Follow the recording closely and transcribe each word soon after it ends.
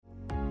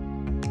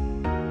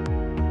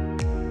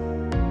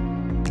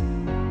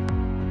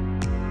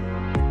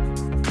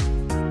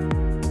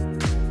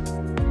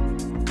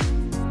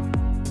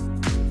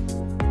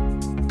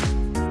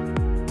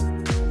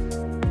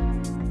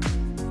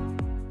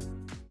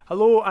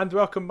Hello and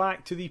welcome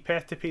back to the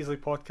Perth to Paisley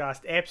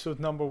podcast, episode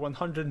number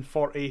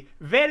 140.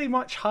 Very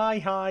much high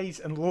highs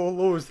and low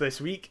lows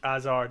this week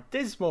as our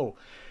dismal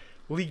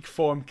league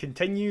form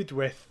continued,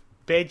 with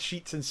bed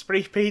sheets and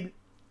spray paint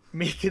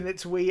making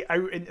its way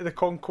out into the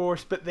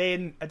concourse. But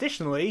then,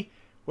 additionally,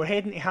 we're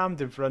heading to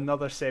Hampden for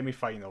another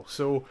semi-final.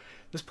 So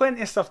there's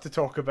plenty of stuff to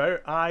talk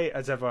about. I,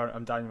 as ever,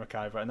 am Daniel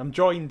McIver, and I'm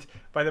joined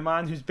by the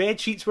man whose bed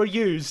sheets were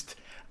used,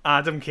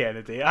 Adam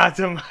Kennedy.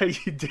 Adam, how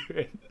you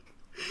doing?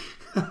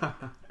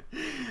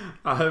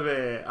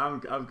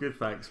 I'm good,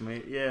 thanks,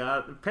 mate.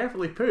 Yeah,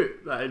 perfectly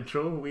put, that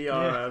intro. We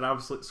are an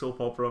absolute soap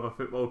opera of a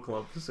football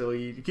club, so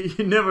you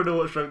never know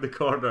what's round the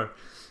corner.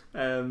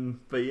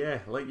 But yeah,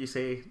 like you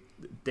say,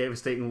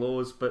 devastating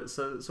lows, but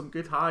some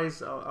good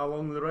highs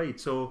along the ride.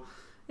 So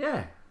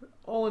yeah,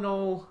 all in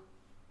all,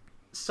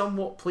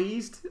 somewhat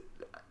pleased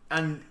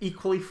and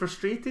equally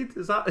frustrated.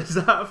 Is that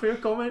a fair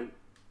comment?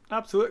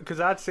 Absolutely, because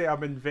I'd say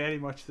I'm in very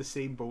much the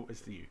same boat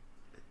as you.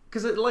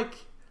 Because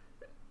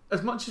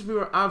as much as we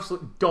were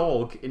absolute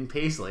dog in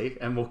Paisley,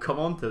 and we'll come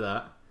on to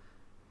that,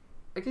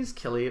 against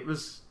Killie, it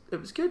was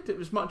good. It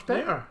was much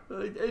better.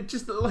 It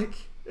just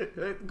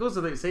it goes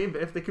without saying,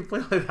 but if they could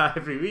play like that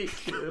every week,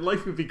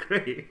 life would be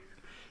great.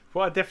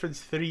 What a difference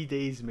 3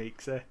 days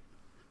makes, eh?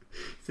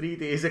 3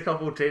 days, a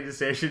couple of training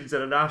sessions,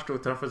 and an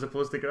AstroTurf as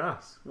opposed to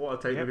grass. What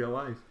a time to be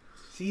alive.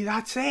 See,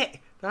 that's it.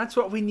 That's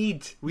what we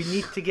need. We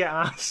need to get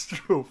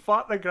Astro.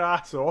 Fuck the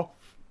grass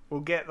off.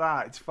 We'll get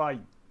that. It's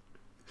fine.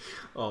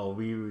 Oh,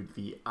 we would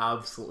be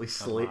absolutely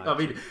slated. I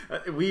mean,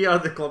 we are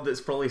the club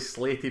that's probably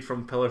slated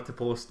from pillar to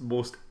post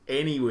most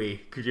anyway.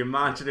 Could you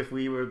imagine if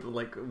we were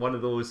like one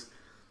of those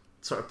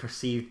sort of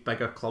perceived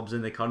bigger clubs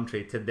in the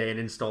country to then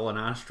install an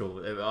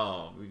Astro?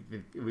 Oh,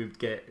 we'd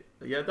get...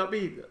 Yeah, that'd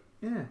be...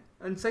 Yeah,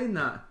 and saying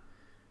that,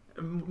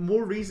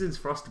 more reasons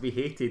for us to be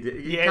hated.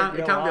 It can't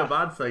be a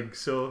bad thing.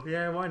 So,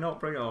 yeah, why not?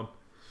 Bring it on.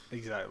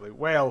 Exactly.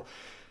 Well,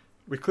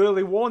 we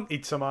clearly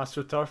wanted some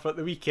AstroTurf at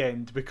the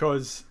weekend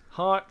because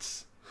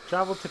Hearts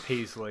travelled to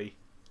Paisley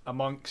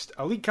amongst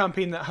a league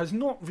campaign that has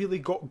not really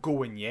got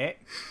going yet,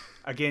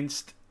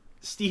 against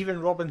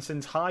Stephen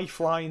Robinson's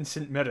high-flying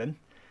St Mirren,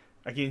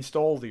 against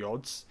all the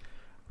odds.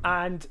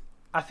 And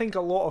I think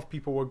a lot of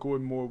people were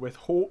going more with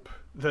hope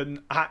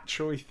than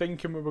actually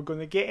thinking we were going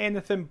to get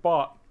anything.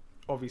 But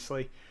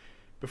obviously,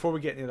 before we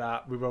get into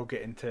that, we will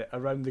get into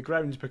around the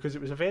grounds, because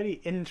it was a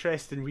very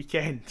interesting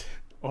weekend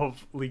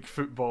of league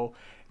football,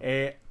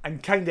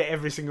 and kind of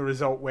every single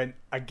result went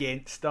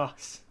against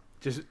us.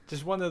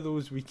 Just one of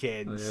those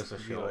weekends.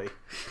 Really.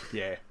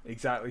 Yeah,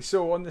 exactly.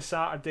 So on the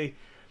Saturday,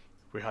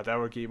 we had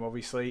our game,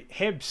 obviously.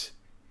 Hibs.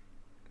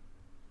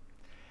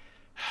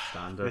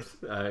 Standard.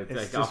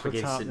 Up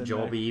against St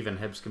Jobbie, even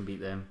Hibs can beat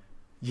them.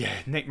 Yeah,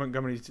 Nick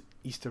Montgomery's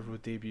Easter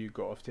Road debut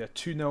got off to a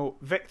 2-0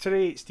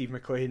 victory. Steve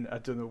McLean, I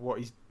don't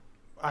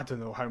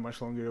know how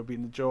much longer he'll be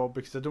in the job,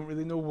 because I don't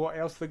really know what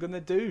else they're going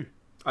to do,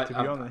 to be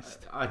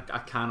honest. I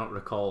cannot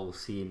recall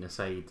seeing a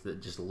side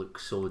that just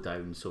looks so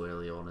down so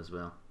early on as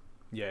well.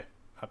 Yeah,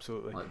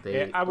 absolutely.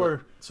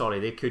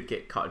 They could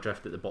get cut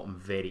adrift at the bottom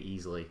very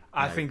easily.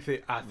 I think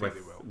they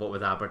will. What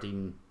with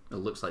Aberdeen, it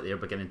looks like they're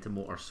beginning to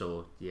motor,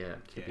 so yeah,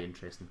 it could be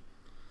interesting.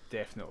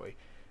 Definitely.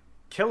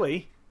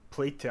 Killie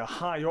played to a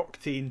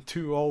high-octane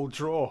 2-2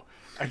 draw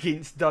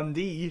against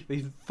Dundee.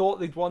 They thought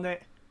they'd won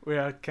it with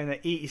a kind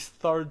of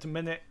 83rd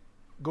minute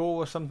goal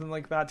or something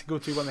like that to go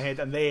 2-1 ahead,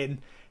 and then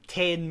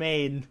 10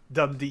 men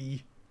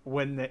Dundee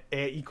win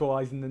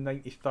equalise in the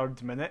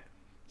 93rd minute.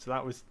 So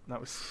that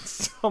was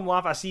some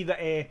laugh. I see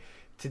that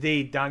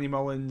today Danny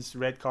Mullen's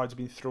red card's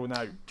been thrown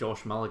out.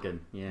 Josh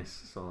Mulligan,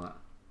 yes, saw that.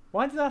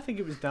 Why did I think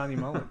it was Danny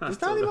Mullen? Does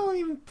Danny Mullen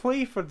even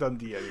play for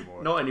Dundee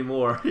anymore? Not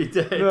anymore. He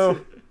did.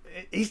 No,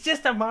 he's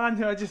just a man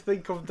who I just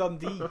think of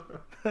Dundee.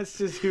 That's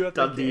just who I think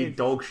Dundee it is.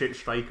 Dog shit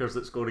strikers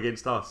that scored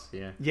against us.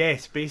 Yeah.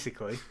 Yes,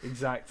 basically,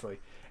 exactly.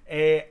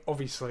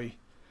 Obviously,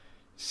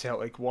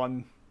 Celtic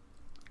won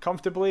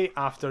comfortably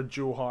after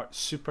Joe Hart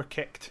super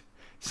kicked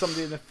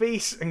somebody in the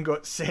face and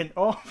got sent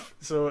off,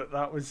 so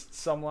that was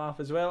some laugh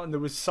as well. And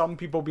there was some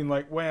people being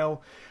like,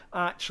 well,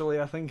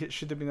 actually I think it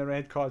should have been a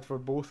red card for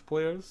both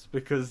players,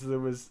 because there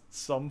was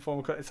some form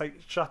of... It's like,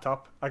 shut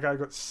up, a guy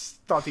got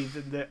studied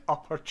in the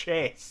upper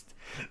chest.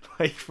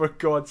 Like, for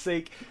God's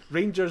sake.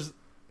 Rangers,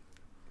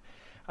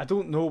 I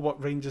don't know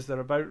what Rangers they're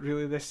about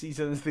really this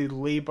season, as they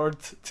laboured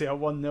to a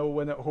 1-0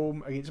 win at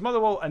home against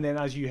Motherwell, and then,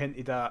 as you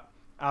hinted at,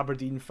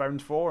 Aberdeen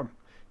found form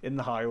in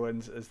the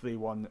Highlands as they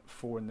won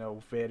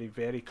 4-0 very,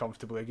 very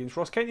comfortably against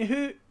Ross County,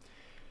 who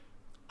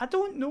I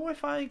don't know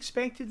if I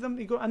expected them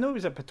to go. I know it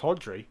was a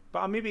Pittodrie, but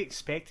I maybe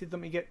expected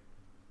them to get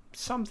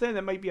something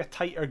that might be a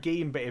tighter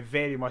game, but it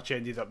very much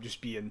ended up just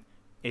being,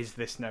 is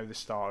this now the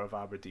start of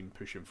Aberdeen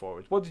pushing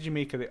forward? What did you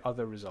make of the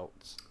other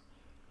results?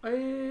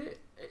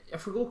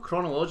 If we go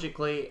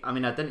chronologically, I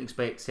mean, I didn't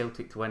expect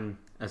Celtic to win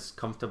as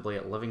comfortably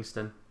at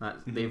Livingston.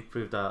 They've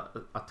proved a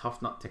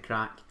tough nut to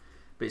crack.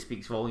 but it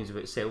speaks volumes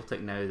about Celtic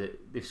now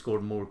that they've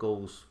scored more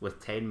goals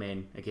with 10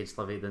 men against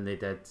Livy than they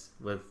did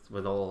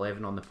with all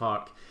 11 on the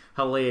park.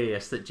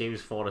 Hilarious that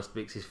James Forrest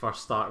makes his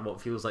first start in what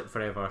feels like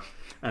forever,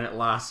 and it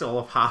lasts all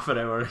of half an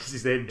hour as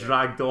he's then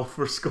dragged off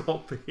for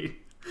Scott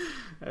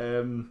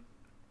Bain.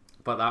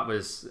 But that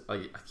was,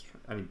 I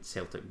mean,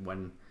 Celtic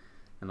win.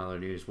 Another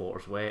news,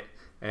 water's wet.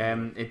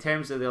 In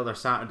terms of the other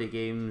Saturday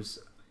games,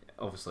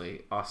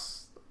 obviously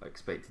us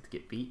expected to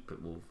get beat,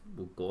 but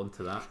we'll go on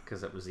to that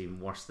because it was even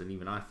worse than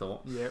even I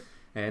thought. Yep.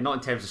 Not in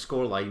terms of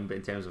scoreline, but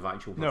in terms of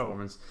actual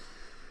performance.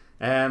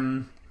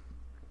 No.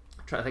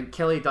 Try to think.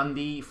 Killie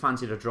Dundee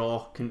fancied a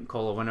draw, couldn't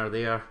call a winner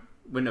there.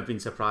 Wouldn't have been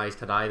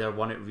surprised had either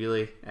won it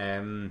really.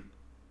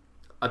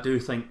 I do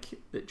think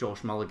that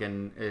Josh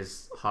Mulligan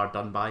is hard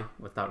done by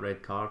with that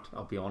red card.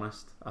 I'll be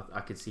honest.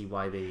 I could see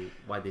why they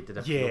did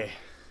it. Yeah.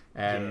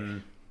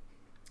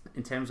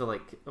 In terms of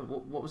like,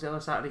 what was the other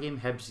Saturday game?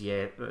 Hibs,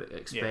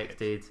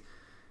 expected.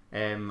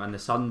 And the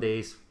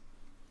Sundays,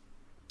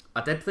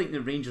 I did think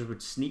the Rangers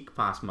would sneak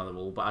past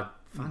Motherwell, but I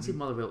fancied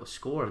Motherwell to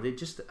score. They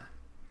just,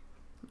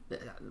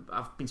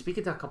 I've been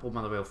speaking to a couple of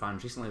Motherwell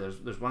fans recently.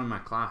 There's one in my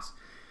class,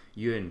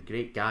 Ewan,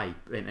 great guy,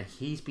 and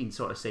he's been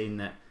sort of saying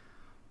that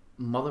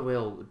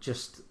Motherwell,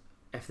 just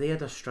if they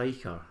had a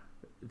striker,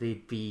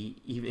 they'd be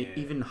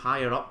even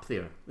higher up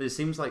there. It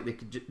seems like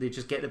they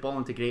just get the ball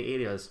into great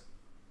areas,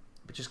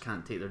 but just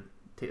can't take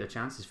their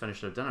chances,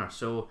 finish their dinner.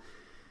 So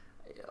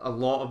a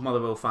lot of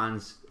Motherwell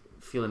fans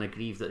feeling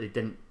aggrieved that they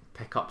didn't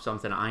pick up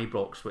something at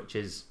Ibrox, which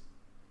is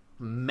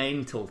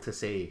mental to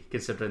say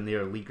considering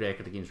their league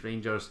record against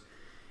Rangers.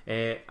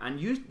 And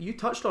you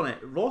touched on it.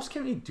 Ross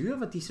County do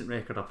have a decent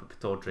record up at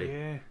Pittodrie.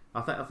 Yeah.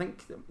 I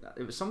think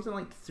it was something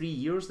like 3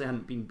 years they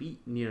hadn't been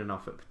beat near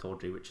enough at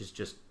Pittodrie, which is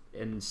just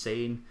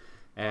insane.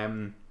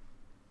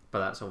 But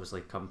that's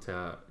obviously come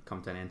to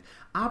an end.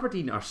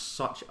 Aberdeen are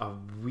such a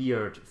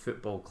weird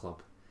football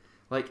club.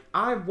 Like,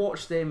 I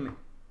watched them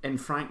in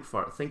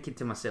Frankfurt thinking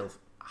to myself,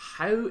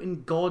 how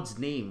in God's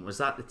name was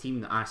that the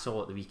team that I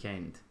saw at the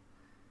weekend?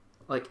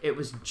 Like, it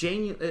was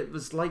genuine. It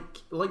was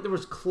like there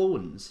was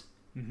clones.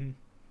 Mm-hmm.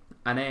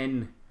 And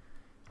then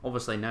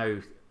obviously now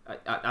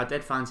I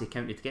did fancy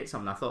County to get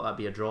something. I thought that'd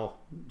be a draw.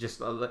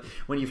 Just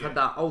when you've had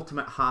that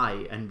ultimate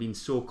high and been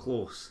so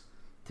close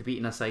to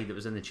beating a side that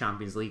was in the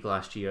Champions League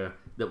last year,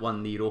 that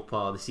won the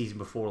Europa the season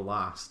before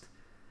last,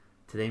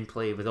 to then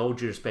play, with all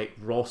due respect,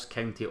 Ross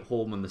County at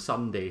home on the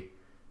Sunday.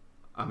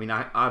 I mean,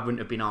 I wouldn't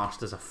have been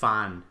arsed as a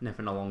fan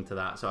nipping along to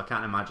that, so I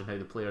can't imagine how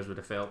the players would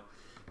have felt.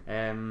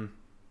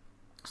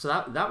 So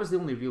that was the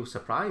only real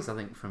surprise, I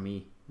think, for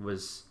me,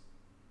 was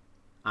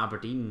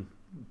Aberdeen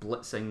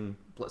blitzing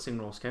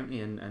Ross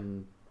County,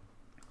 and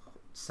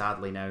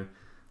sadly now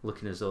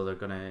looking as though they're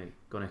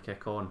gonna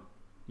kick on.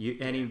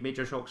 Any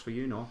major shocks for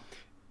you? No.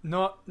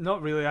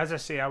 Not really. As I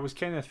say, I was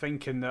kind of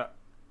thinking that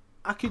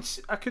I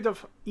could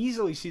have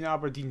easily seen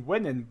Aberdeen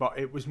winning, but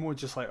it was more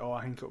just like, oh,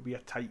 I think it'll be a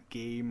tight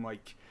game.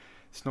 Like,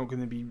 it's not going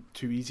to be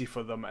too easy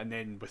for them. And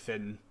then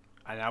within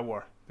an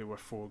hour, they were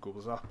 4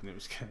 goals up, and it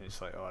was kind of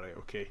just like, all right,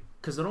 okay.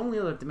 Because their only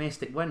other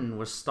domestic win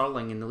was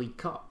Stirling in the League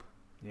Cup.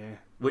 Yeah.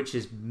 Which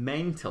is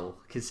mental,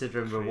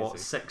 considering Crazy. we're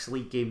 6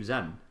 league games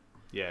in.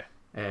 Yeah.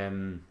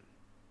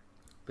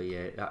 But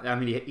yeah, I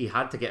mean, he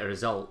had to get a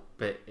result,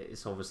 but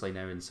it's obviously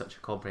now in such a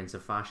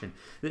comprehensive fashion.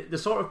 The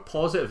sort of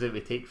positive that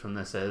we take from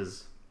this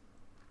is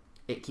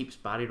it keeps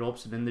Barry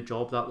Robson in the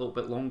job that little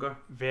bit longer.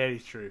 Very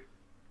true.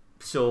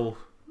 So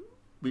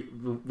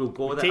we'll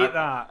go with it. Take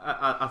that.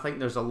 I think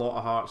there's a lot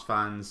of Hearts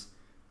fans,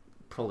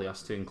 probably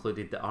us two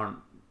included, that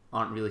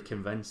aren't really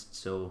convinced.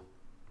 So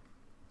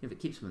if it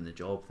keeps him in the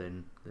job,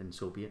 then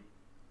so be it.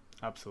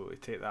 Absolutely,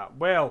 take that.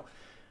 Well,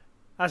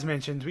 as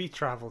mentioned, we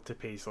travelled to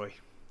Paisley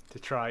to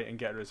try and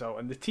get a result,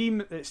 and the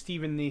team that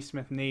Stephen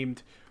Naismith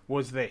named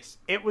was this.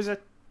 It was a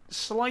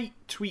slight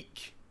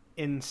tweak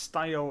in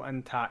style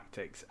and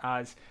tactics,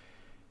 as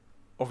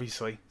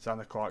obviously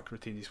Xander Clark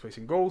retained his place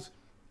in goals.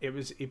 It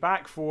was a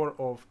back 4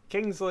 of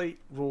Kingsley,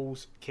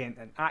 Rolls, Kent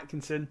and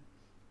Atkinson,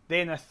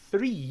 then a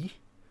 3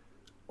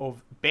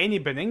 of Benny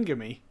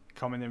Beningame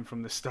coming in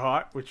from the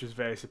start, which was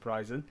very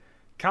surprising,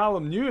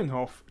 Callum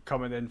Neuenhoff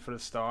coming in for the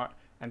start,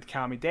 and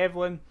Cammy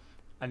Devlin,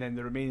 and then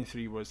the remaining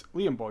 3 was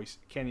Liam Boyce,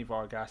 Kenny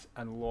Vargas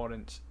and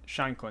Lawrence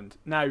Shankland.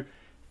 Now,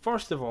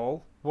 first of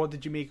all, what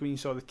did you make when you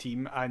saw the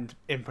team, and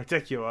in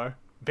particular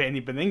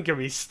Benny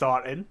Beningame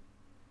starting?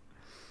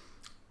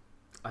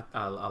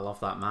 I love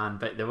that man,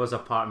 but there was a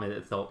part of me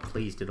that thought,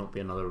 please do not be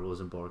another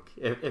Rosenborg.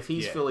 If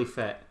he's fully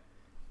fit,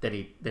 then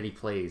he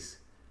plays.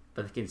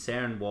 But the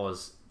concern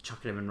was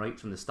chucking him in right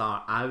from the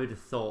start. I would have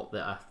thought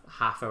that a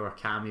half-hour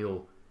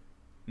cameo,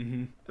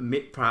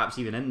 perhaps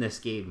even in this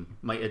game,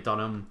 might have done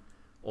him,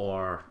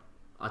 or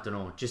I don't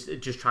know,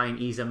 just try and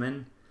ease him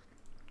in.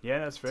 Yeah,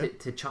 that's fair.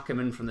 To chuck him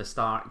in from the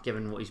start,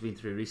 given what he's been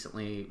through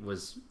recently,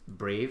 was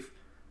brave,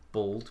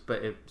 bold,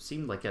 but it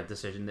seemed like a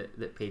decision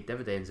that paid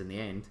dividends in the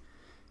end.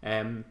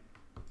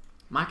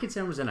 My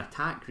concern was in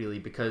attack, really,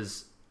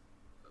 because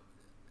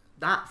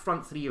that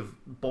front 3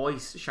 of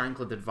Boyce,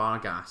 Shankland and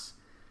Vargas,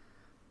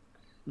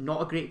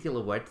 not a great deal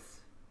of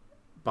width,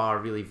 bar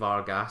really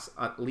Vargas.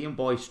 Liam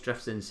Boyce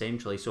drifts in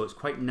centrally, so it's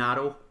quite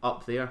narrow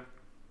up there.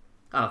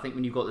 And I think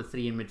when you've got the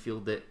three in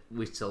midfield that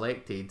we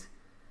selected,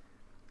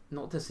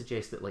 not to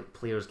suggest that like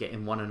players get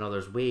in one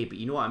another's way, but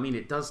you know what I mean.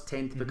 It does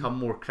tend to become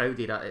more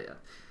crowded, and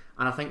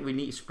I think we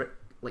need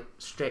to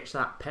stretch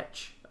that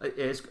pitch. It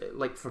is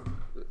like for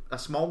a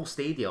small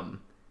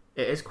stadium,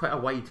 it is quite a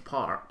wide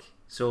park.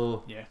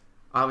 So yeah,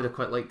 I would have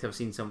quite liked to have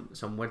seen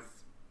some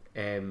width,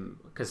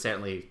 because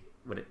certainly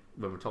when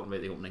we're talking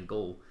about the opening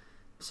goal,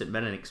 St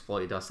Mirren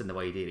exploited us in the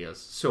wide areas.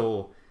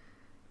 So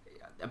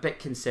a bit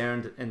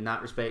concerned in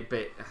that respect,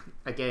 but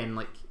again,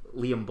 like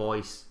Liam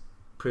Boyce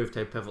proved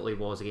how pivotal he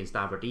was against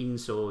Aberdeen,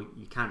 so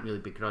you can't really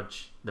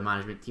begrudge the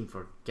management team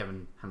for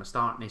giving him a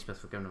start, Naismith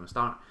for giving him a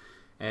start.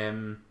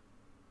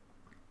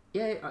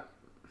 Yeah,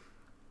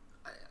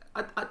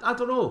 I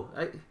don't know.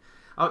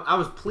 I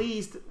was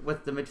pleased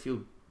with the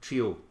midfield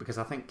trio because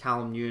I think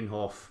Callum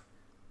Neuenhoff,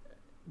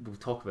 we'll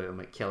talk about him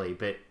at Kelly,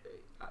 but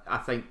I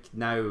think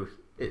now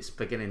it's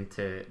beginning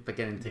to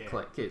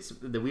click. It's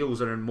the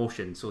wheels are in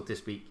motion, so to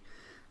speak.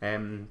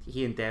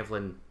 He and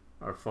Devlin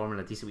are forming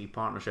a decent wee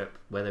partnership.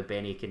 Whether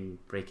Benny can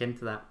break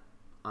into that,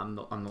 I'm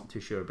not too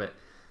sure. But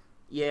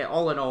yeah,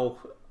 all in all,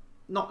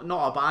 not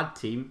a bad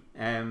team.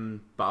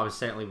 But I was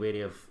certainly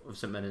wary of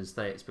St Mirren's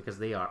threats because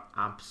they are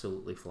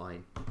absolutely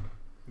flying.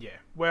 Yeah,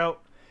 well,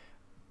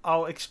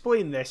 I'll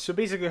explain this. So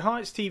basically,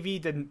 Hearts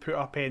TV didn't put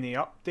up any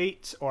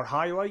updates or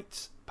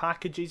highlights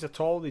packages at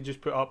all. They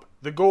just put up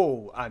the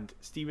goal and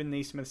Stephen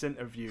Naismith's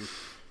interview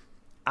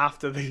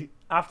after the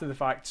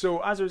fact. So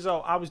as a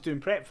result, I was doing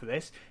prep for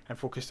this and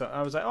focused on.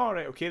 I was like, all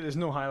right, okay, there's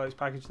no highlights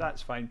package.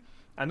 That's fine.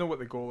 I know what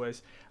the goal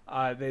is.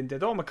 Then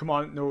did all my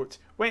command notes,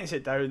 went and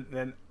sat down, and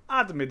then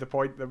Adam made the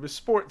point there was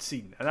Sports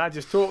Scene, and I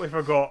just totally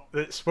forgot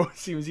that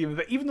Sports Scene was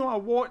even though I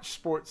watched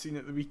Sports Scene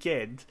at the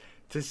weekend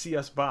to see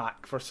us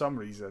back for some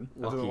reason.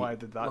 I don't know why I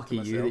did that. Lucky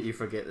you that you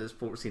forget that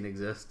Sports Scene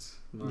exists.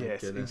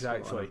 Yes, goodness,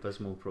 exactly. What an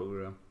abysmal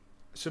programme.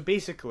 So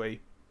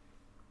basically,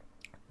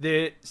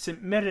 the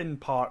St Mirren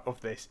part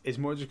of this is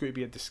more just going to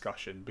be a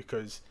discussion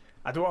because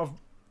I don't have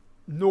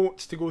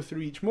notes to go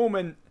through each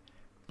moment,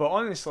 but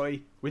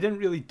honestly, we didn't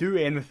really do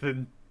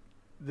anything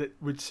that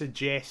would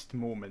suggest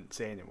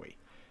moments anyway.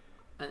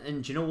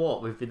 And do you know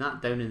what? We've been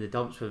that down in the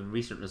dumps with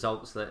recent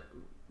results that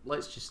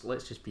let's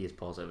just be as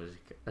positive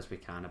as we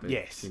can about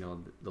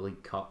the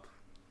League Cup.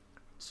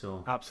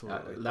 So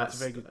absolutely, that's a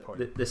very good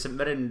point. The St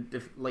Mirren,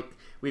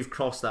 we've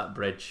crossed that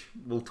bridge.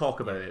 We'll talk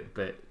about it,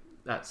 but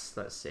that's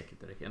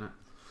secondary, isn't it?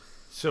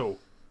 So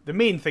the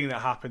main thing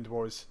that happened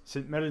was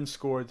St Mirren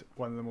scored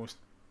one of the most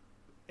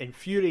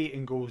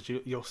infuriating goals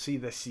you'll see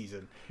this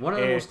season. One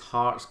of the most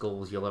Hearts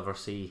goals you'll ever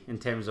see in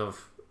terms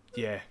of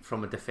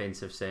from a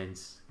defensive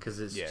sense, because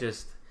it's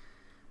just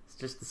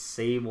the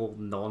same old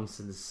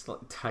nonsense like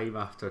time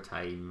after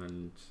time,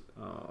 and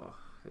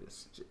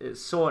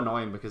it's so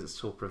annoying because it's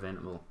so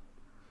preventable.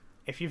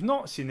 If you've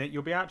not seen it,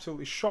 you'll be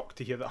absolutely shocked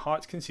to hear that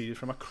Hearts conceded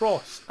from a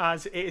cross,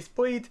 as it is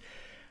played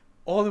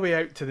all the way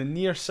out to the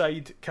near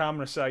side,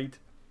 camera side.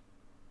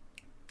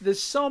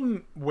 There's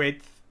some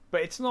width,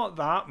 but it's not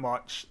that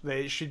much that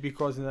it should be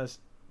causing us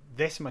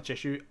this much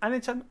issue, and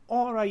it's an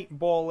alright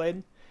ball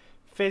in,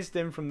 fizzed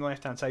in from the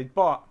left hand side,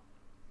 but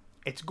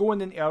it's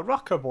going into a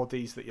ruck of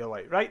bodies that you're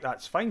like, right,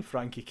 that's fine.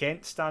 Frankie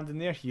Kent standing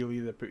there, he'll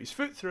either put his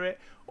foot through it,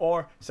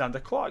 or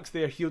Xander Clark's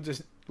there, he'll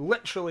just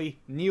literally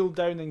kneel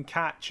down and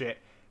catch it.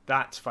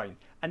 That's fine.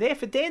 And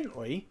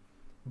evidently,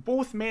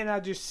 both men I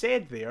just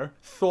said there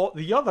thought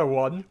the other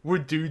one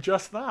would do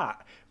just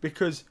that,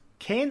 because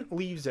Kent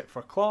leaves it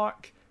for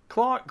Clark,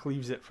 Clark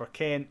leaves it for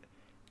Kent,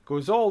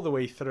 goes all the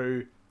way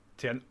through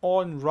to an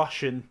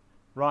on-rushing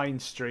Ryan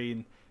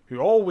Strain, who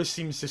always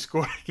seems to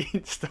score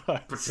against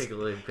us.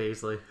 Particularly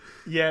Paisley.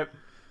 Yep.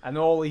 And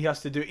all he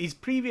has to do... His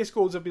previous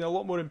goals have been a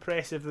lot more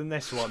impressive than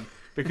this one,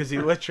 because he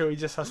literally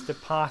just has to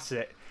pass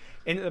it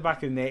into the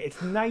back of the net.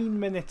 It's 9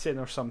 minutes in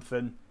or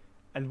something,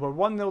 and we're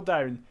 1-0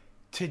 down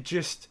to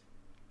just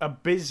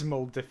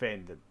abysmal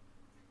defending.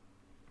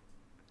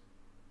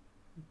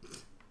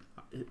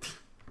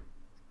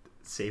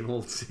 Same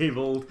old.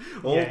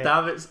 Old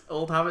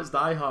habits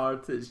die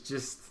hard. It's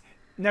just...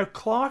 Now,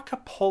 Clark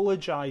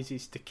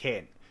apologises to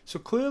Kent. So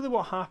clearly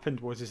what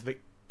happened was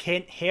that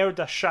Kent heard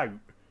a shout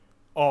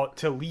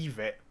to leave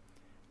it,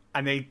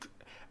 and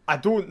I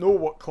don't know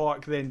what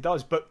Clark then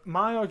does, but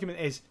my argument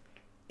is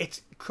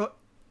it's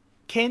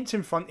Kent's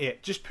in front of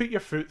it, just put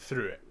your foot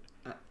through it.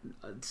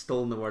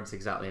 Stolen the words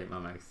exactly out of my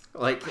mouth.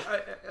 Like,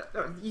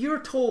 you're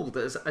told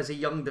as a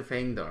young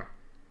defender,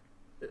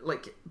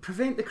 like,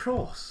 prevent the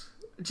cross.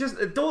 Just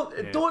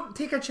don't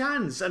take a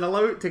chance and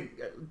allow it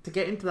to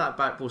get into that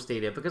back post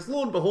area, because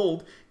lo and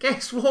behold,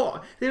 guess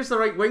what? There's the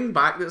right wing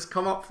back that's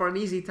come up for an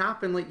easy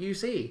tap in, like you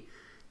say.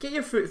 Get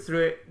your foot through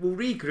it, we'll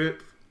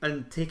regroup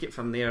and take it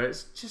from there.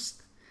 It's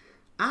just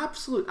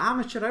absolute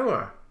amateur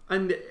hour.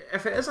 And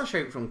if it is a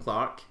shout from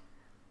Clark,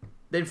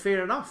 then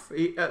fair enough.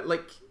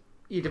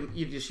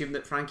 You'd assume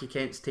that Frankie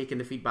Kent's taken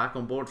the feedback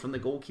on board from the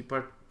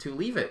goalkeeper to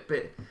leave it,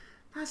 but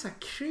that's a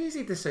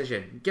crazy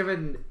decision,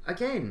 given,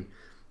 again,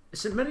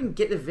 St Mirren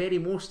get the very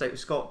most out of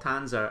Scott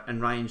Tanser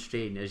and Ryan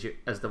Strain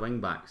as the wing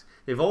backs.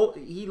 He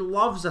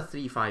loves a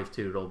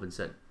 3-5-2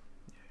 Robinson,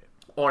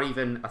 or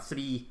even a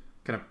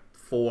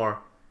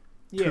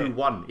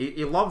 3-4-2-1.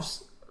 He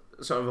loves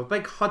sort of a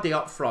big hoodie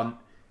up front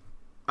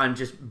and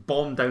just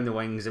bomb down the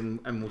wings,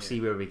 and we'll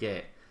see where we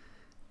get.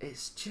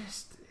 It's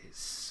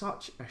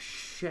such a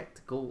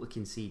shit goal to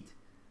concede.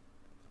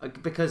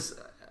 Because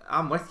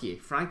I'm with you,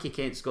 Frankie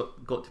Kent's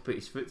got to put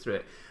his foot through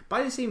it.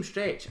 By the same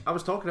stretch, I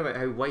was talking about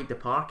how wide the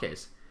park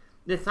is.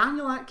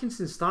 Nathaniel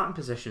Atkinson's starting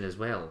position as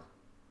well.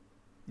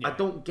 Yeah. I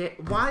don't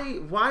get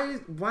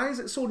why is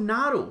it so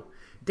narrow?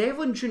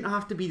 Devlin shouldn't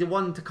have to be the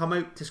one to come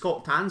out to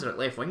Scott Tanser at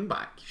left wing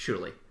back.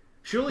 Surely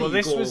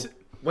you go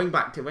wing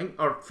back to wing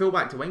or full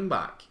back to wing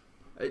back.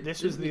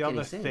 This was the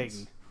other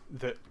thing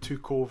that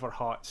took over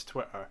Hearts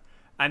Twitter.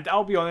 And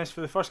I'll be honest,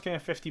 for the first kind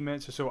of 15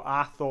 minutes or so,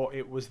 I thought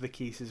it was the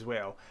case as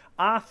well.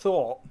 I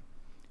thought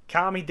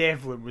Cammy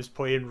Devlin was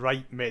playing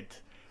right mid.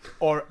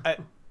 Or,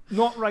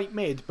 not right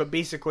mid, but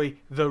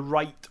basically the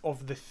right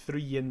of the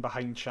three in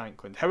behind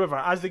Shankland. However,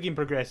 as the game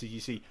progresses, you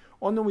see,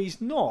 oh no, he's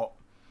not.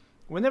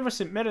 Whenever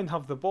St Mirren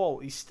have the ball,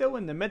 he's still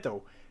in the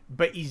middle,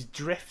 but he's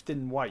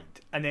drifting wide.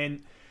 And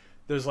then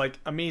there's like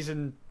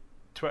amazing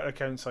Twitter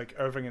accounts like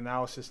Irving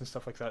Analysis and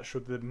stuff like that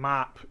showed the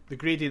map, the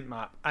gradient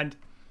map, and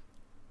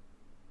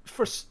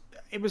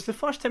it was the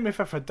first time we've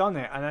ever done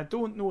it, and I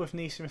don't know if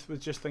Naismith was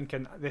just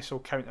thinking this will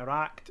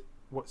counteract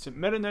what St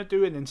Mirren are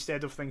doing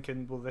instead of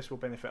thinking, well, this will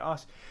benefit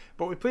us.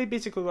 But we played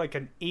basically like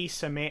an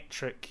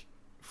asymmetric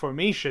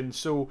formation.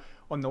 So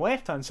on the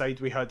left hand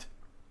side we had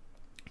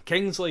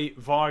Kingsley,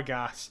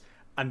 Vargas,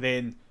 and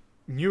then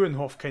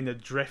Neuenhoff kind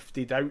of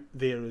drifted out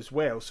there as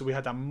well. So we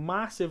had a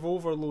massive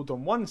overload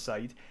on one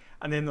side,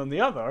 and then on the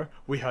other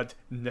we had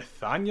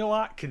Nathaniel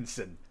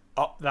Atkinson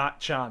up that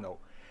channel.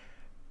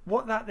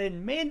 What that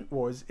then meant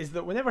is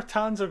that whenever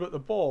Tanser got the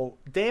ball,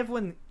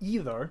 Devlin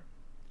either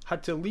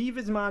had to leave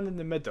his man in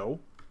the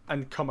middle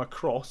and come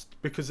across,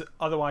 because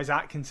otherwise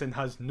Atkinson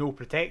has no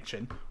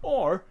protection,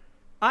 or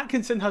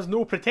Atkinson has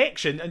no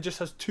protection and just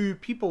has two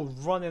people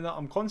running at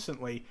him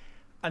constantly,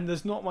 and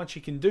there's not much he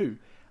can do.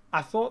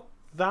 I thought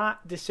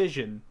that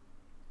decision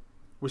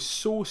was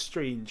so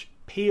strange,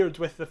 paired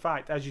with the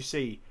fact, as you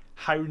say,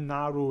 how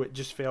narrow it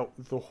just felt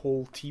the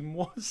whole team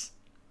was.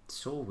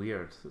 So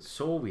weird.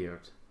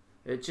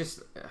 It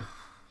just,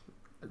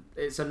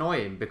 it's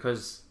annoying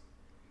because,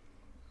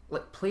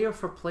 like, player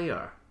for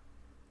player,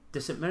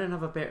 does St Mirren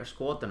have a better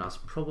squad than us?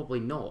 Probably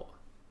not.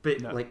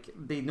 But no. Like,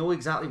 they know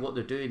exactly what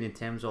they're doing in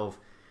terms of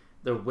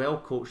they're well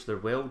coached, they're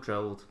well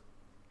drilled.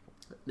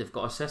 They've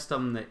got a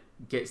system that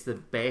gets the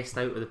best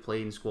out of the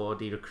playing squad.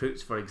 He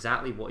recruits for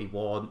exactly what he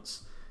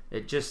wants.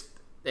 It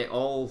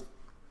all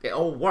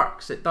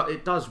works.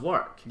 It does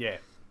work. Yeah.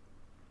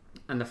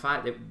 And the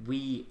fact that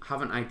we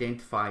haven't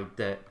identified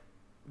that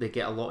they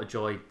get a lot of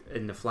joy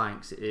in the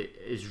flanks, it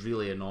is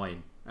really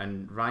annoying.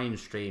 And Ryan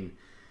Strain,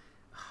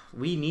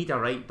 we need a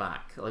right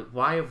back. Like,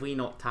 why have we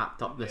not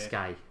tapped up this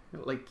guy?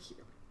 Like,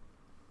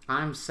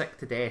 I'm sick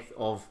to death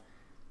of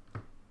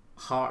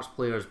Hearts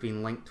players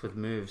being linked with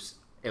moves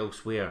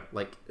elsewhere.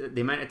 Like,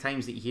 the amount of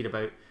times that you hear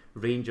about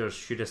Rangers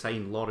should have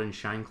signed Lauren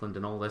Shankland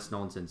and all this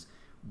nonsense.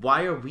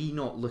 Why are we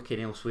not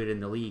looking elsewhere in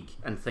the league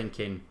and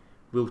thinking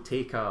we'll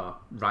take a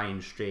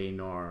Ryan Strain,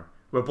 or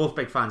we're both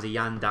big fans of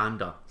Jan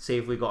Danda. Say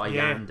if we got a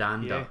Jan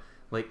Danda. Yeah.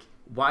 Like,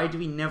 why do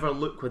we never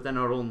look within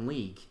our own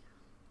league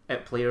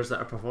at players that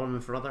are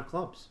performing for other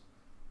clubs?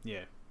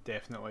 Yeah,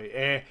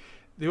 definitely.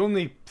 The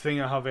only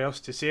thing I have else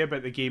to say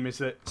about the game is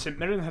that St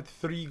Mirren had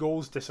 3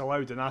 goals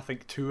disallowed, and I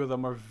think 2 of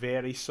them are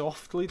very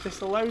softly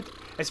disallowed.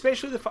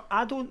 Especially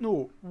I don't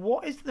know,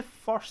 what is the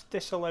first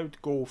disallowed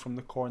goal from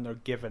the corner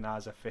given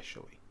as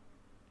officially?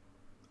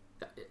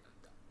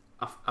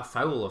 A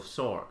foul of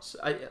sorts.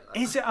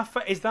 Is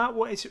that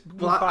what it's?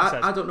 Well,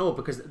 I don't know,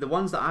 because the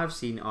ones that I've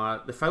seen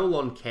are the foul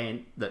on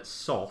Kent that's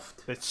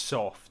soft. It's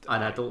soft,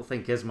 and I don't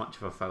think is much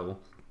of a foul.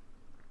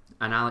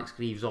 And Alex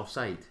Greaves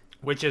offside,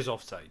 which is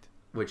offside,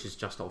 which is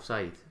just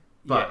offside.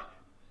 But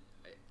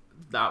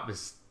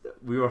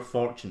we were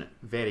fortunate,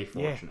 very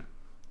fortunate.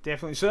 Yeah,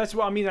 definitely. So that's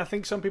what I mean. I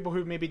think some people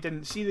who maybe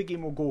didn't see the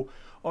game will go,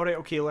 "All right,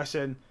 okay,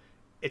 listen,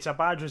 it's a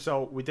bad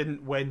result. We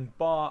didn't win,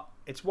 but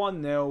it's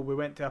 1-0. We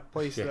went to a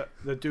place that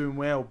they're doing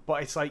well."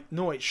 But it's like,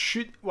 no, it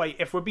should, like,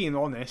 if we're being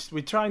honest,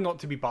 we try not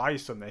to be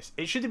biased on this.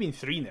 It should have been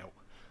 3-0.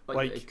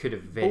 Like, it could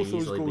have very both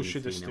those easily goals been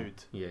should have 3-0.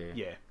 stood.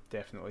 Yeah,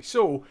 definitely.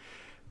 So,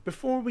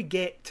 before we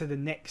get to the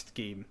next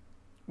game,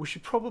 we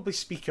should probably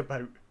speak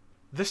about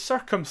the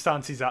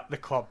circumstances at the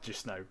club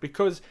just now,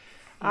 because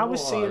I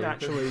was saying,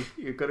 actually,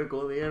 you're going to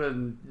go there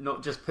and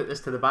not just put this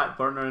to the back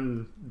burner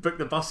and book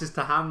the buses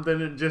to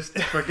Hampden and just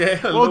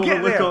forget and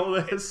overlook all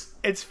this.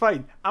 It's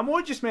fine. I'm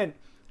what just meant.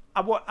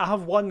 I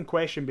have one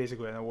question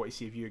basically, and I want to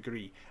see if you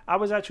agree. I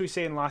was actually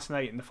saying last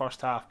night in the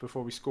first half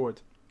before we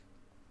scored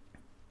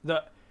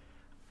that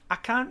I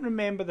can't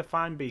remember the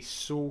fan base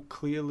so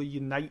clearly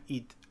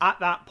united at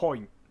that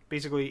point.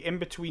 Basically, in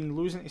between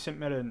losing to St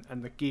Mirren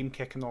and the game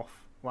kicking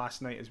off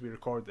last night as we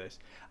record this,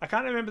 I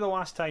can't remember the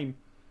last time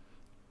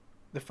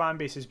the fan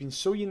base has been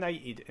so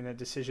united in a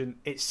decision,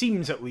 it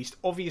seems at least,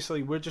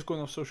 obviously we're just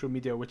going off social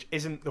media, which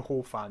isn't the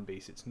whole fan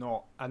base, it's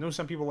not. I know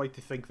some people like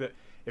to think that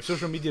if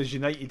social media is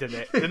united in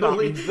it, then that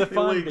means the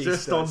fan base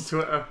exists on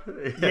Twitter.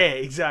 Yeah,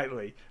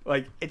 exactly.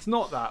 Like, it's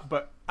not that,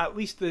 but at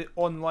least the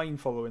online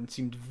following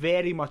seemed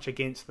very much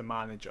against the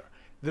manager.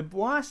 The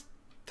last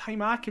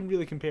time I can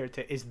really compare it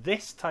to is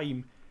this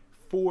time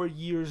 4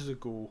 years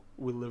ago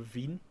with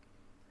Levine.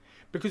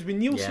 Because with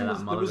Nielsen,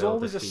 there was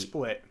always a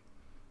split.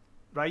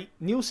 Right?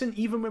 Nielsen,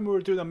 even when we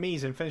were doing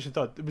amazing, finishing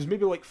third, there was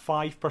maybe like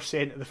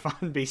 5% of the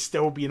fan base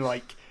still being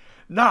like,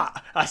 nah,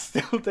 I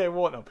still don't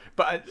want him.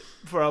 But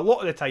for a lot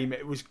of the time,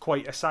 it was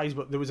quite a size,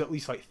 but there was at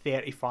least like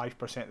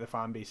 35% of the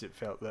fan base that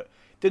felt that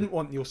didn't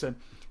want Nielsen.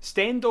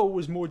 Stendhal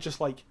was more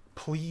just like,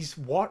 please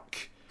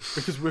work,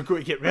 because we're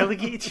going to get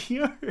relegated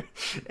here.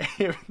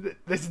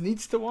 This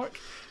needs to work.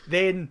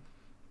 Then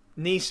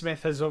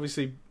Naismith has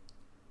obviously,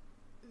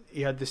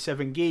 he had the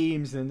 7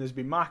 games, and then there's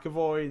been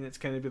McAvoy, and it's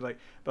kind of been like,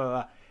 blah, blah,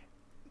 blah.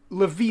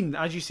 Levine,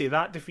 as you say,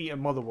 that defeat at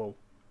Motherwell,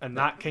 and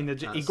that kind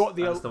of he got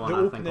the one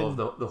opening, I think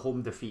of, the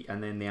home defeat,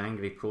 and then the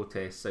angry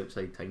protests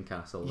outside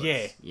Tynecastle.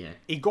 Yeah.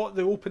 He got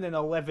the opening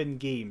 11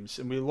 games,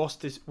 and we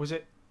lost his. Was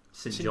it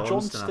St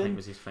Johnstone? I think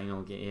was his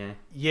final game.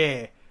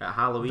 Yeah. At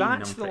Halloween.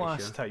 That's the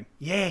last time.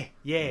 Yeah.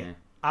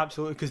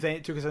 Absolutely, because then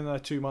it took us another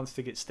 2 months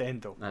to get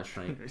Stendhal. That's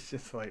right. It's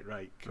just like,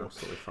 right, cool.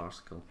 Absolutely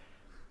farcical.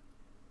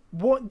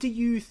 What do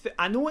you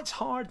I know it's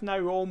hard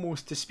now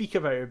almost to speak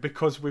about it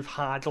because we've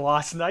had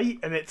last night,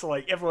 and it's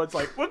like everyone's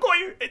like, we're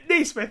going to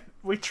Naismith,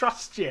 we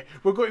trust you,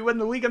 we're going to win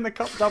the league and the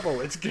cup double,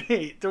 it's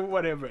great, don't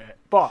worry about it.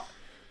 But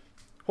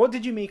what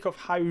did you make of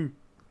how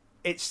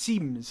it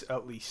seems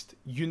at least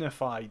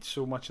unified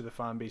so much of the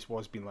fan base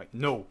was being like,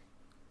 no,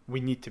 we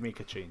need to make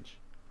a change?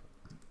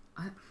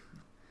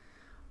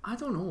 I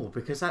don't know,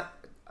 because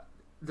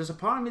there's a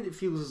part of me that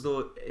feels as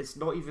though it's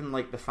not even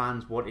like the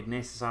fans wanted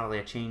necessarily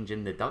a change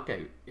in the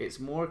dugout. It's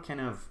more kind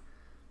of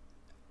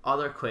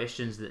other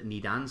questions that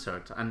need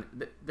answered, and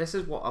this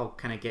is what I'll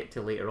kind of get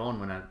to later on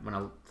when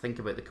I think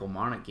about the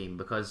Kilmarnock game,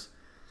 because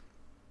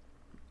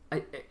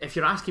if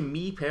you're asking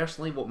me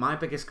personally what my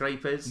biggest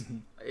gripe is,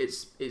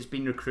 it's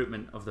been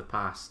recruitment of the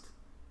past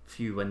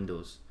few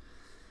windows.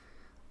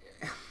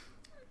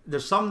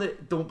 There's some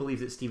that don't believe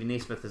that Stephen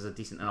Naismith is a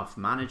decent enough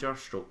manager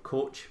 /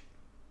 coach.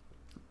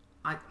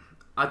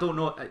 I don't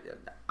know.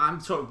 I'm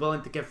sort of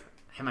willing to give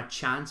him a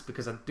chance,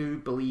 because I do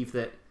believe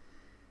that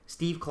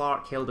Steve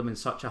Clarke held him in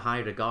such a high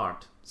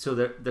regard. So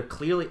there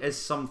clearly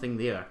is something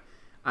there.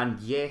 And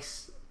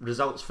yes,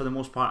 results for the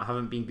most part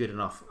haven't been good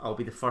enough. I'll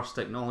be the first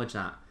to acknowledge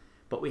that.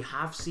 But we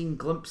have seen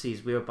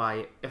glimpses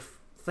whereby if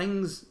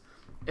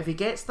he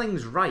gets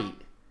things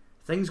right,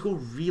 things go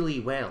really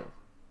well.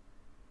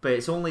 But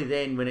it's only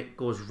then when it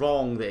goes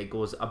wrong that it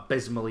goes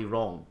abysmally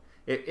wrong.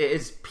 It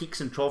is peaks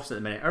and troughs at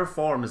the minute. Our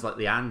form is like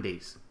the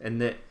Andes, in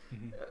that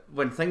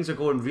when things are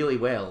going really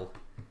well,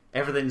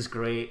 everything's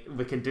great,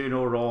 we can do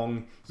no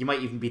wrong. You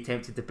might even be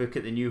tempted to book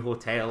at the new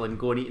hotel and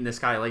go and eat in the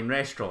Skyline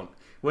restaurant.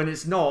 When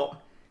it's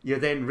not, you're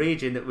then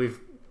raging that we've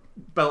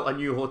built a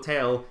new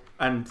hotel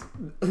and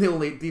the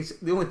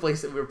only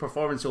place that we're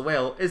performing so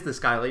well is the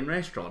Skyline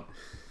restaurant.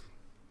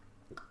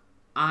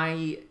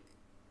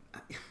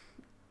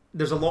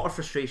 There's a lot of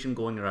frustration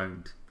going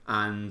around,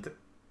 and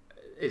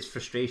it's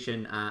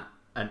frustration at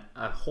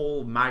a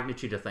whole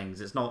magnitude of things.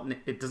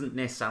 It doesn't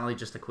necessarily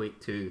just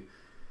equate to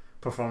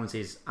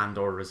performances and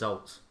or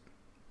results.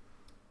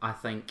 I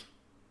think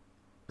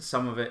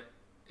some of it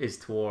is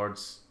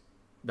towards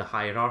the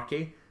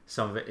hierarchy,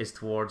 some of it is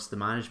towards the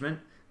management,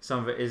 some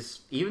of it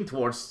is even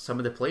towards some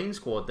of the playing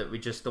squad that we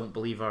just don't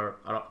believe are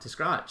up to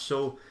scratch.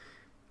 So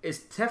it's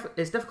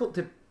difficult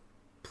to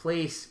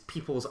place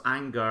people's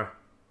anger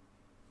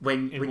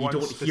when you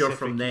don't hear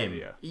from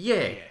them.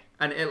 Yeah.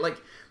 And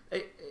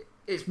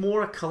it's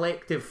more a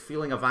collective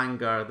feeling of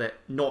anger that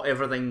not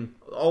everything,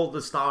 all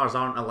the stars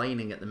aren't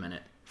aligning at the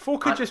minute.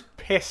 Folk are just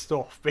pissed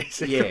off,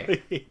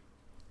 basically. Yeah.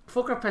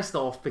 Folk are pissed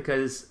off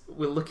because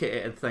we look at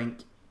it and think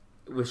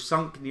we've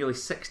sunk nearly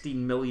 £16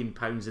 million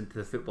into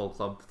the football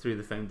club through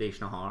the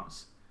Foundation of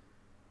Hearts,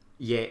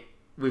 yet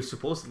we've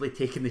supposedly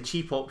taken the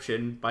cheap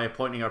option by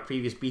appointing our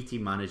previous B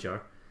team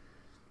manager.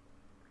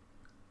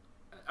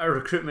 Our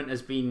recruitment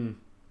has been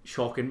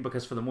shocking,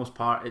 because for the most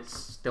part it's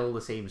still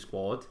the same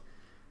squad,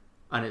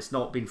 and it's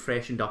not been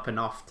freshened up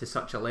enough to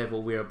such a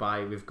level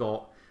whereby we've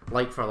got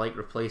like for like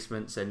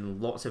replacements in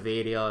lots of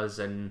areas.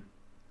 And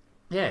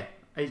yeah,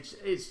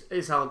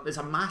 it's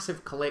a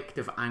massive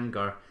collective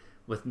anger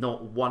with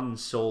not one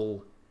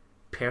sole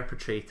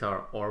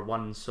perpetrator or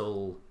one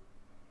sole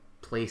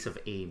place of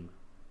aim.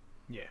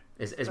 Yeah,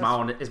 is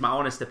my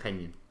honest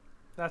opinion.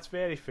 That's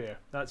very fair.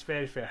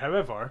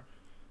 However,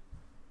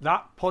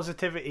 that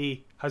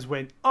positivity has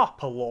went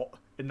up a lot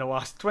in the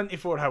last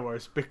 24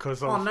 hours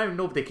because of... Oh, now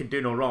nobody can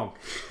do no wrong.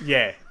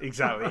 Yeah,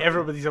 exactly.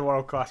 Everybody's a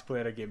world-class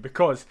player again,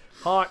 because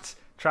Hearts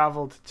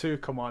travelled to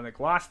Kilmarnock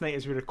last night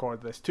as we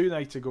record this, 2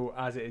 nights ago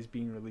as it is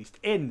being released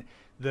in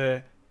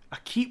the... I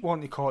keep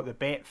wanting to call it the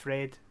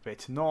Betfred, but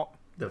it's not.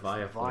 The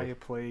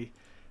Viaplay.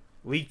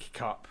 League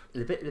Cup.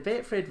 The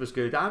Betfred was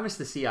good. I missed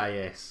the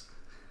CIS.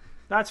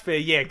 That's fair,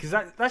 yeah, because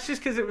that's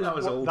just because it was.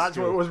 That's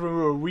school. What it was when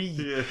we were wee.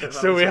 Yeah,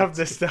 so we have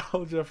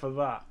nostalgia for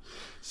that.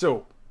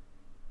 So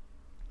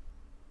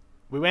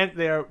we went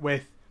there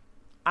with.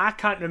 I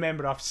can't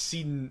remember. I've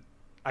seen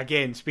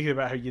again speaking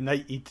about how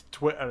United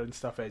Twitter and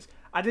stuff is.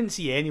 I didn't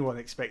see anyone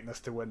expecting us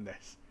to win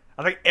this.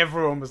 I think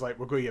everyone was like,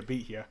 "We're going to get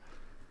beat here."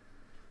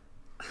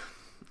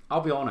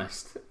 I'll be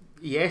honest.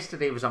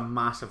 Yesterday was a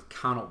massive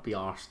cannot be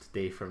arsed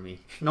day for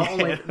me. Not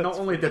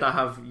only did I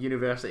have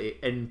university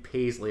in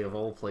Paisley of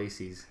all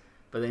places,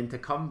 but then to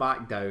come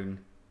back down,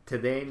 to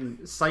then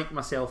psych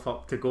myself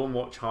up to go and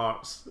watch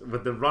Hearts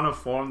with the run of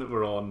form that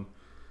we're on,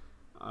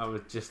 I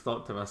would just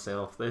thought to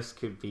myself, this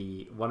could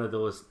be one of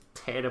those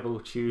terrible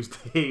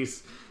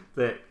Tuesdays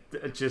that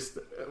just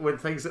when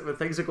things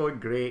are going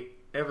great,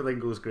 everything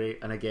goes great,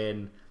 and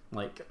again,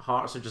 like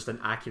Hearts are just an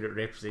accurate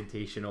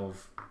representation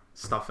of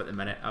stuff at the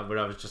minute, where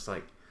I was just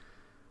like,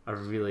 I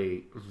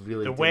really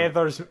the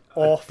weather's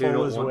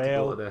awful as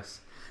well.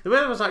 The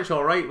weather was actually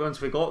alright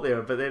once we got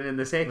there, but then in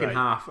the second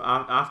half,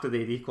 after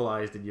they'd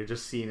equalised and you're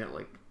just seeing it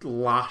like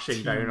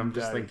lashing down, I'm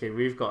just thinking,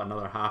 we've got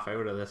another half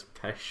hour of this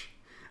pish,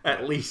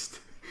 at least.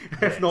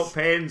 If not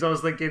pens, I was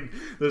thinking,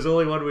 there's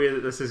only one way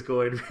that this is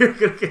going. We're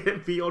going to get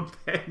it beyond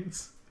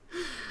pens.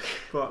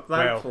 But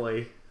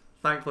thankfully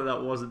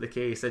that wasn't the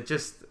case. It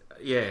just,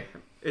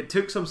 it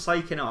took some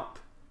psyching up,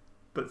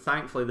 but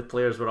thankfully the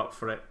players were up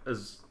for it,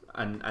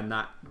 and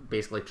that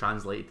basically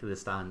translated to the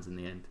stands in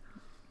the end.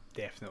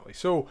 Definitely.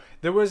 So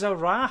there was a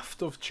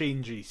raft of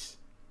changes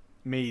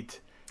made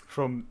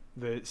from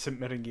the St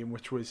Mirren game,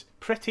 which was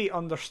pretty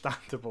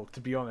understandable, to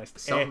be honest.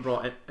 Some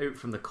brought it out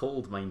from the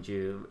cold, mind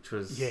you, which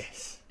was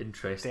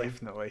interesting.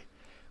 Definitely.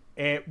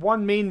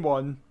 One main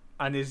one,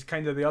 and is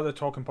kind of the other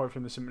talking point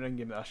from the St Mirren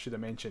game that I should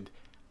have mentioned.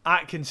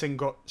 Atkinson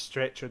got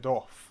stretchered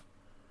off,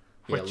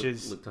 which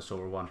is looked us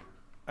over one.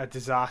 A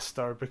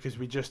disaster, because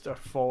we just are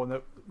falling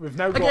out. We've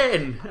now got...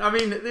 Again, I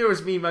mean, there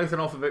was me mouthing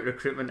off about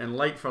recruitment and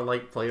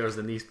like-for-like players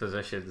in these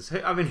positions.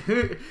 I mean,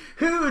 who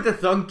would have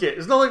thunk it?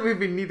 It's not like we've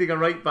been needing a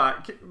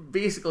right-back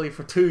basically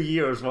for 2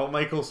 years while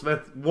Michael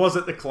Smith was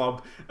at the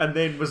club and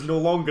then was no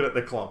longer at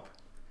the club.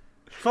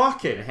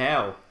 Fucking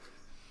hell.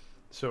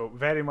 So,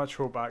 very much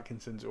hope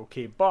Atkinson's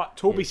okay. But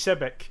Toby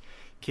Sibic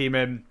came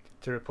in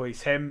to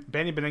replace him.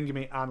 Benny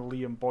Beningame and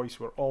Liam Boyce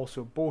were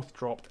also both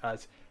dropped,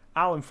 as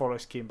Alan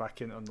Forrest came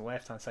back in on the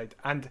left-hand side.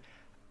 And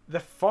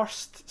the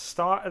first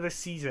start of the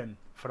season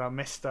for a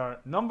Mr.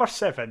 Number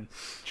 7,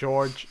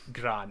 George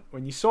Grant.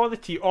 When you saw the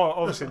team... Oh,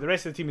 obviously, the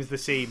rest of the team is the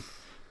same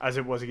as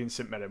it was against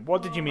St Mirren.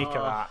 What did you make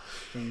of that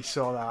when you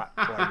saw that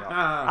lineup?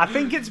 I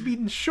think it's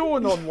been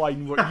shown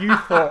online what you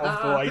thought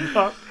of the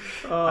lineup,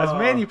 as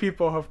many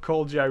people have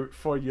called you out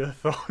for your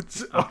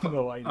thoughts on the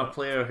lineup. A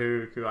player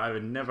who I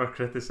would never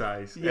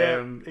criticise.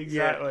 Yeah,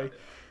 exactly.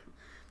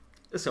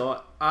 Yeah.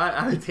 So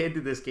I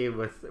attended this game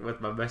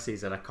with my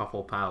missus and a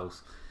couple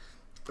pals.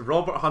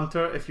 Robert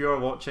Hunter, if you're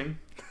watching,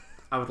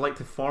 I would like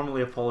to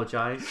formally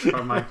apologise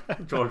for my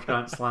George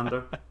Grant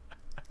slander.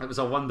 It was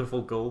a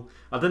wonderful goal.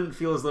 I didn't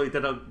feel as though he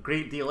did a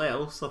great deal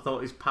else. I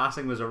thought his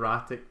passing was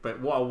erratic, but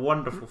what a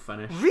wonderful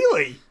finish.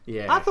 Really?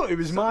 Yeah. I thought he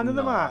was man of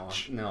the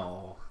match.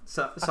 No.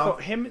 I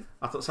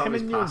thought some of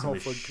his passing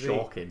was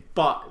shocking.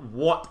 But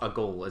what a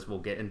goal, as we'll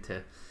get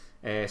into.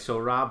 So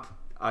Rab,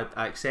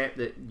 I accept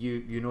that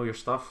you know your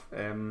stuff.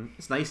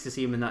 It's nice to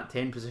see him in that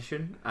 10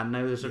 position, and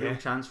now there's a real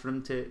chance for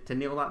him to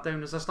nail that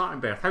down as a starting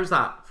berth. How's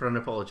that for an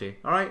apology?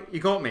 Alright, you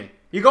got me.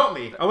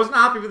 I wasn't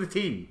happy with the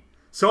team.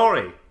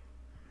 Sorry.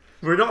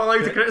 We're not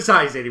allowed to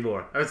criticise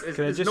anymore.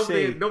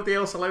 Nobody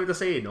else allowed to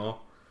say no.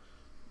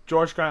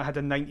 George Grant had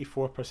a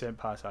 94%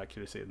 pass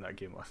accuracy in that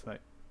game last night.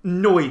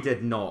 No, he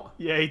did not.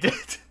 Yeah, he did.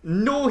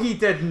 No, he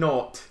did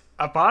not.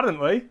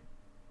 Apparently.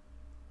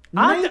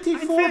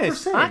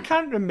 94%? I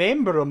can't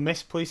remember him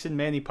misplacing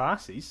many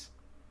passes.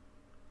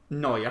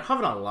 No, you're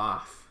having a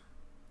laugh.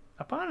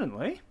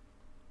 Apparently.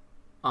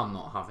 I'm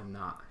not having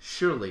that.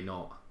 Surely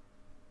not.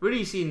 Where are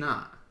you seeing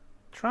that?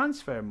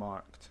 Transfer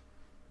marked.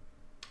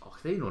 Oh,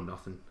 they know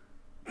nothing.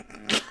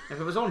 If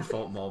it was on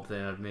Fort Mob,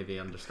 then I'd maybe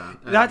understand.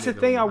 That's the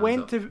thing. I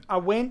went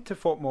to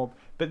Fort Mob,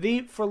 but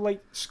they, for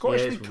like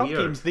Scottish League Cup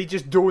games, they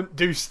just don't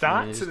do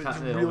stats, and it's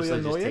really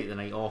annoying. Just take the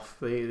night off.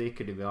 They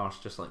could be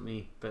arsed just like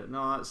me, but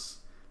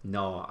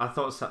no. I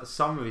thought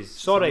some of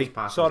his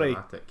passes were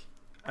erratic.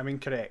 I'm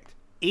incorrect.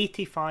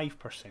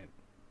 85%.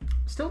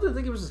 Still didn't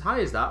think it was as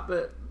high as that,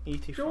 but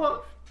 85. You know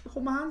what?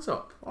 Hold my hands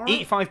up. All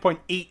right.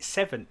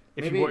 85.87.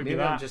 Maybe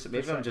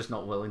I'm just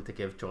not willing to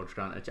give George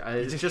Grant a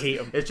chance.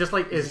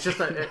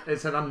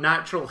 It's an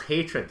unnatural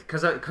hatred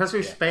because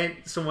we've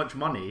spent so much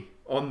money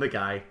on the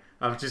guy.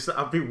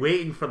 I've been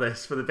waiting for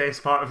this for the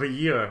best part of a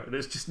year, and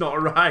it's just not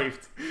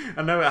arrived.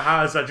 And now it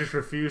has. I just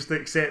refuse to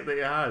accept that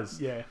it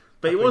has. Yeah.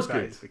 But it was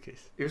good.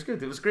 It was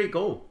good. It was a great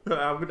goal.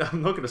 I'm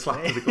not going to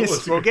slap the goal.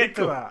 We'll get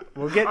to that.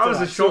 I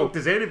was as shocked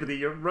as anybody.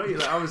 You're right.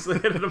 I was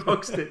there in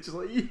amongst it, just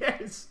like,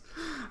 yes,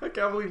 I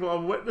can't believe what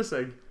I'm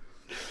witnessing.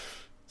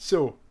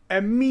 So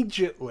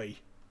immediately,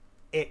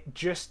 it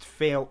just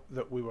felt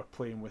that we were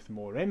playing with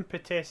more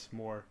impetus,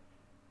 more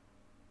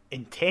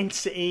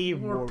intensity,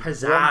 more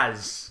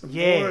pizzazz,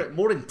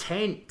 more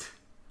intent.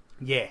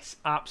 Yes,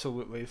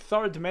 absolutely.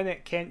 3rd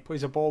minute, Kent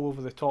plays a ball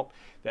over the top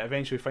that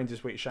eventually finds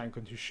his way to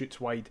Shankland, who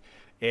shoots wide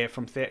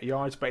from 30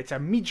 yards. But it's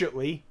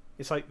immediately,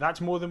 it's like,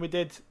 that's more than we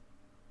did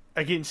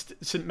against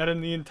St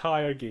Mirren the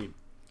entire game.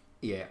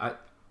 Yeah,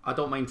 I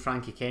don't mind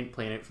Frankie Kent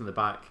playing out from the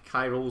back.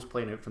 Kai Rolls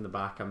playing out from the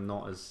back, I'm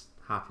not as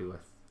happy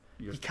with.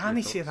 You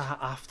can't say that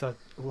after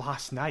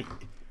last night,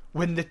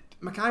 when the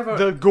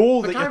McIver,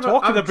 goal that you're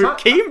talking about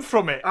came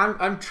from it.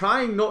 I'm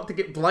trying not to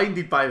get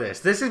blinded by this.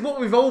 This is what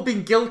we've all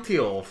been guilty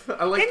of.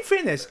 In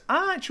fairness,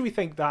 I actually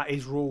think that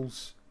is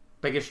Rolls'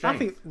 biggest strength. I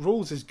think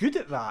Rolls is good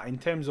at that in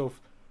terms of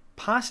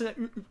passing it,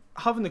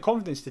 having the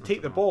confidence to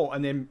take the ball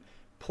and then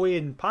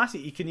pass it.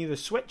 He can either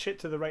switch it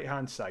to the right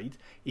hand side,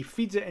 he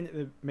feeds it into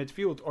the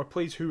midfield, or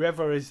plays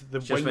whoever is the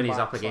just when he's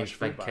up against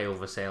big Kyle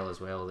Vassell as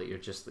well.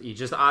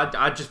 That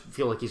I just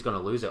feel like he's going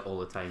to lose it all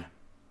the time.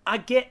 I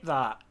get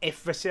that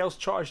if Vassell's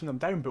charging them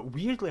down, but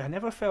weirdly I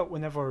never felt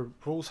whenever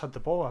Rolls had the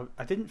ball,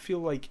 I didn't feel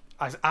like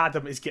as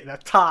Adam is getting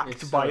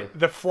attacked by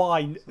the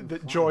fly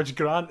that George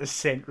Grant has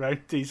sent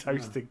round to his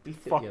house to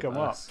fuck him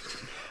up.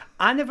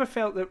 I never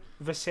felt that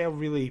Vassell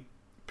really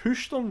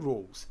pushed on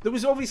Rolls. There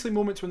was obviously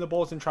moments when the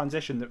ball's in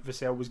transition that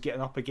Vassell was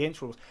getting up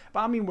against Rolls,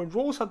 but I mean when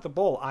Rolls had the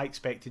ball, I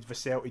expected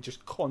Vassell to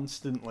just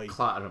constantly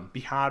clatter him,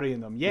 be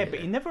harrying them. But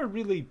he never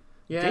really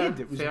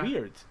did. It was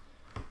weird.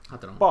 I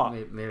don't know.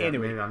 But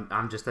maybe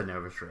I'm just a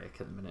nervous wreck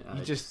at the minute.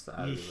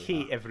 You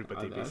hate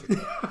everybody, basically.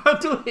 I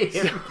don't hate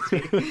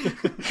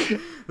everybody.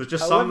 There's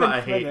just some that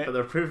I hate, but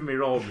they're proving me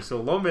wrong.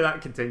 So long may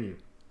that continue.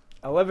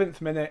 11th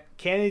minute,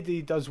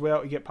 Kennedy does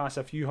well to get past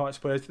a few Hearts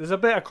players. There's a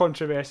bit of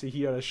controversy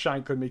here as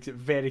Shankland makes it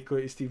very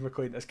clear to Steve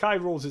McLean as Kai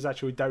Rolls is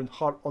actually down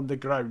hurt on the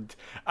ground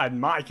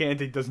and Matty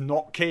Kennedy does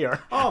not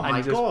care. Oh my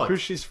and just God.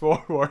 pushes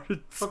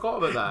forward.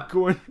 Forgot about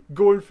that.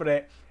 Going for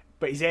it,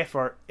 but his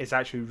effort is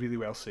actually really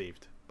well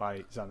saved by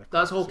Xander.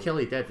 That's all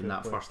Kelly did in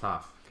that first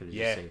half.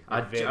 I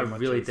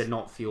really is. did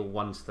not feel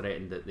once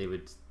threatened that they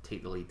would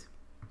take the lead.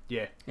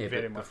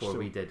 Very much before so.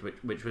 we did,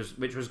 which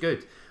was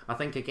good. I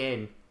think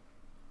again,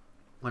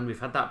 when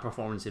we've had that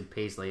performance in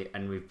Paisley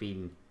and we've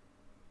been,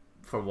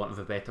 for want of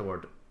a better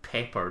word,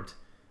 peppered.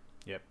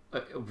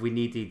 We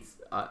needed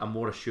a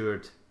more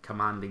assured,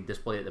 commanding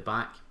display at the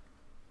back.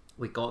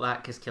 We got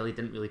that because Kelly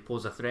didn't really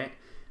pose a threat,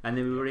 and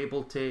then we were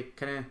able to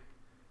kind of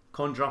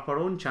conjure up our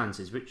own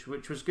chances, which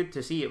was good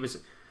to see. It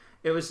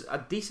was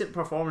a decent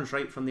performance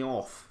right from the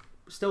off.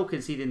 Still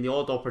conceding the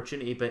odd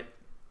opportunity, but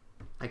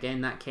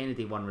again, that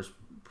Kennedy one was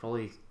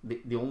probably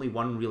the only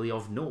one really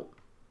of note.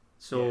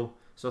 So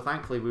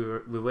thankfully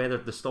we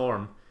weathered the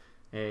storm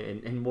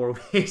in more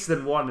ways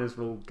than one, as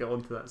we'll get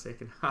on to that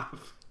second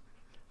half.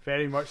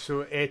 Very much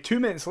so. 2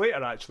 minutes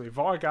later, actually,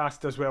 Vargas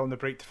does well on the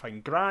break to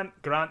find Grant.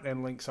 Grant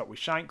then links up with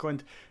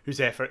Shankland, whose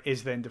effort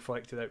is then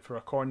deflected out for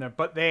a corner.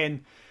 But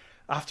then,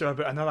 after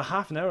about another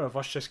half an hour of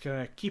us just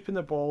kind of keeping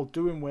the ball,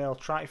 doing well,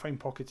 trying to find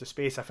pockets of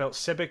space, I felt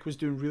Sibic was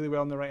doing really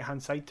well on the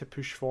right-hand side to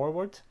push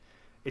forward.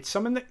 It's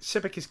something that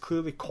Sibic is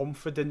clearly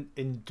confident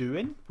in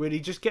doing, where he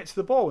just gets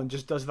the ball and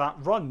just does that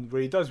run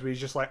where he's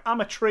just like,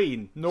 I'm a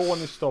train, no one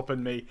is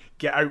stopping me,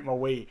 get out my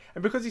way.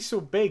 And because he's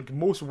so big,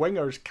 most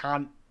wingers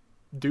can't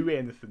do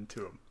anything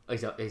to him.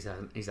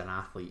 He's an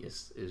athlete,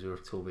 as we were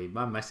told me.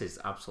 My missus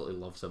absolutely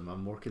loves him.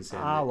 I'm more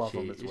concerned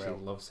that she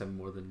loves him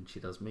more than she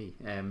does me.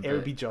 It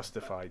would be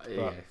justified. But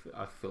yeah,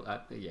 I feel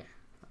that. Yeah,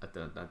 I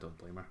don't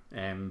blame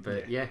her.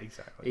 But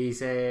exactly.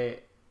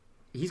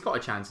 He's got a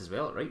chance as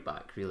well at right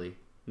back, really.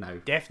 Now,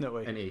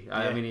 definitely. Isn't he?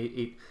 I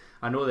mean,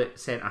 I know that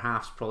centre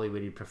half's probably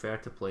where he'd prefer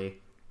to play.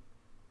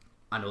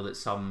 I know that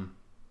some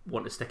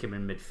want to stick him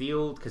in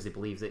midfield because they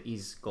believe that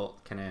he's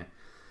got kind of,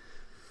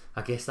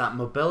 I guess, that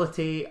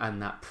mobility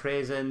and that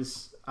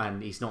presence,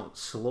 and he's not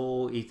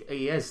slow.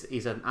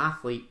 He's an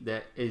athlete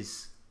that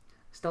is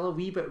still a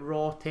wee bit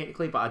raw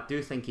technically, but I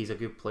do think he's a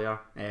good player.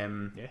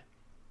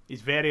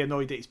 He's very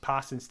annoyed at his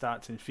passing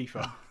stats in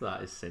FIFA.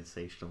 That is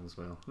sensational as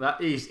well.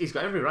 He's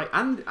got every right,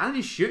 and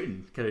his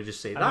shooting. Can I just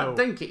say that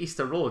dink at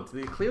Easter Road?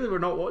 They clearly were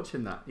not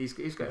watching that. He's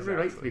got every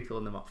right to be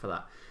pulling them up for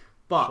that.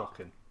 But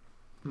shocking.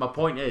 My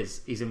point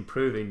is, he's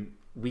improving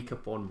week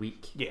upon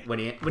week. Yeah. When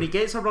he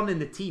gets a run in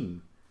the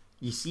team,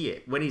 you see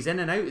it. When he's in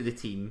and out of the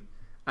team,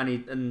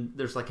 and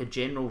there's like a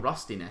general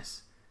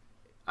rustiness,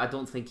 I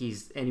don't think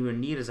he's anywhere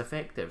near as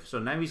effective. So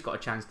now he's got a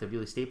chance to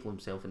really staple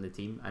himself in the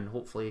team, and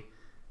hopefully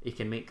he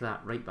can make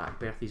that right back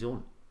berth his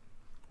own.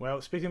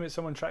 Well, speaking about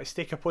someone trying to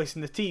stake a place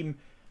in the team,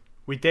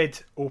 we did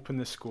open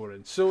the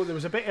scoring. So there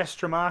was a bit of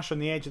stramash on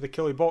the edge of the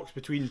Killie box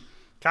between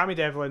Cammy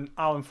Devlin,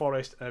 Alan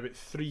Forrest, and about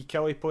 3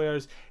 Killie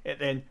players. It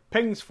then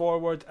pings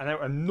forward, and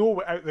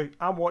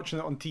I'm watching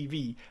it on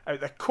TV, out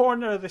the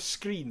corner of the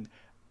screen,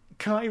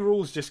 Kai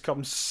Rolls just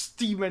comes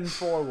steaming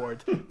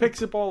forward,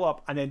 picks the ball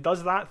up, and then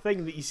does that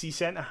thing that you see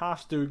centre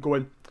halves do,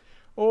 going,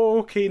 oh,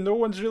 okay, no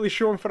one's really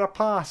showing for a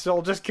pass, so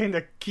I'll just kind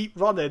of keep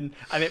running,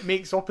 and it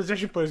makes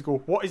opposition players go,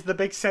 what is the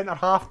big centre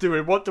half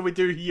doing? What do we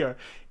do here?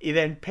 He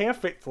then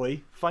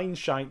perfectly finds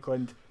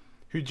Shankland,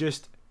 who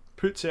just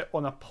puts it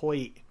on a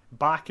plate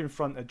back in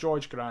front of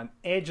George Grant,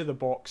 edge of the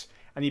box,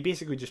 and he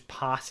basically just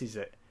passes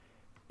it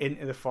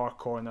into the far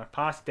corner,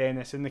 past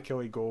Dennis in the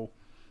Killie goal.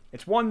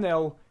 It's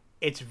 1-0.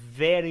 It's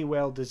very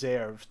well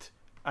deserved,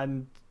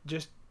 and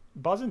just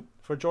buzzing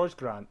for George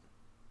Grant.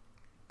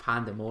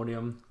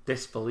 Pandemonium,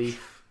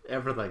 disbelief,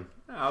 everything.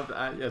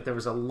 There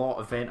was a lot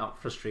of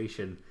pent-up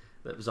frustration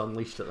that was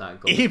unleashed at that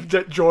goal. Aimed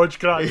at George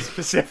Grant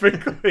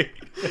specifically.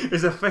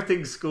 It's a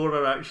fitting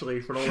scorer,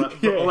 actually, for all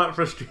that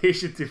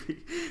frustration to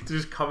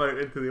just come out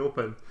into the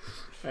open.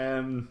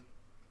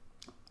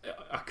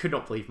 I could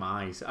not believe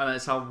my eyes, and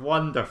it's a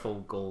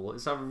wonderful goal.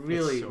 It's a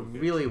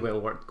really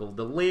well worked goal.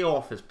 The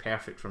layoff is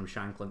perfect from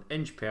Shankland,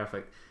 inch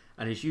perfect,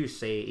 and as you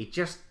say, he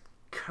just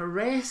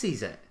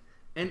caresses it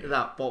into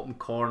that bottom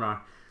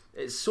corner.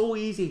 It's so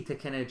easy to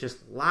kind of just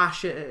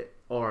lash at it,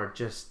 or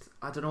just,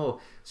 I don't know,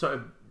 sort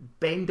of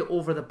bend it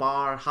over the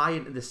bar, high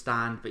into the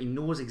stand, but he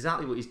knows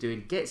exactly what he's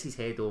doing, gets his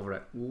head over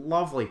it.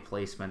 Lovely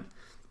placement,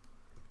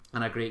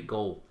 and a great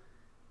goal.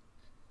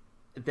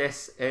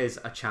 This is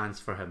a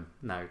chance for him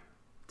now.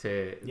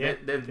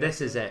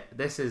 This is it.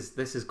 This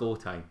is go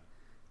time,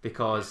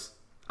 because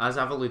as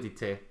I've alluded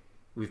to,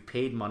 we've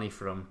paid money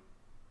for him.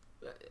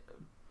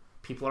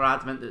 People are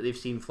adamant that they've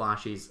seen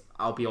flashes.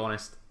 I'll be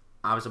honest,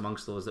 I was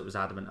amongst those that was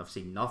adamant. I've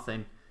seen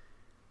nothing.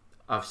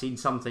 I've seen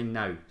something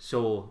now.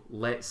 So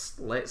let's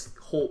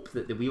hope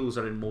that the wheels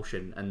are in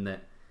motion and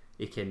that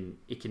he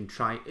can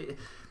try.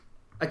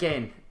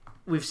 Again,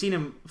 we've seen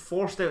him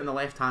forced out on the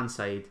left hand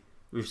side.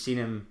 We've seen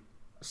him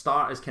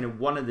start as kind of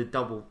one of the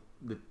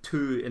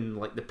two in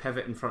like the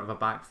pivot in front of a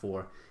back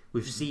four.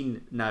 We've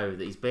seen now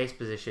that his best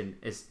position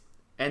is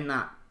in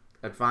that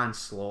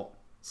advanced slot,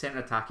 centre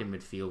attacking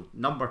midfield,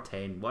 number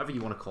 10, whatever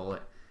you want to call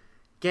it.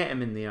 Get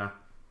him in there,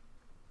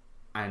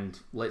 and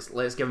let's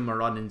give him a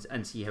run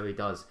and see how he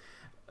does.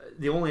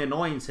 The only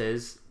annoyance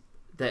is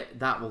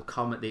that will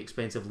come at the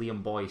expense of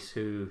Liam Boyce,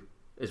 who,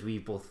 as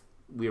we're both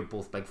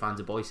big fans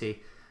of Boycey.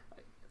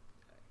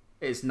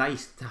 It's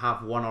nice to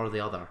have one or the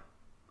other.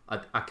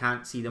 I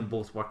can't see them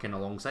both working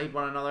alongside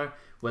one another.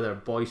 Whether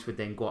Boyce would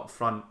then go up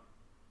front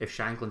if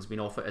Shankland's been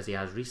off it as he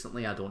has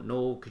recently, I don't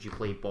know. Could you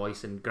play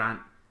Boyce and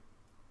Grant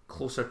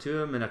closer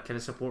to him in a kind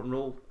of supporting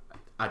role?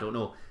 I don't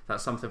know.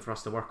 That's something for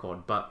us to work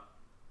on. But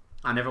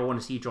I never want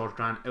to see George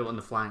Grant out on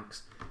the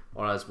flanks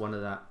or as one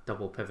of that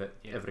double pivot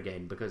ever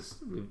again, because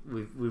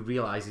we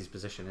realise his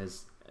position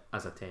is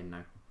as a 10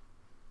 now.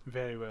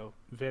 Very well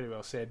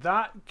said.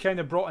 That kind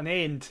of brought an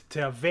end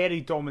to a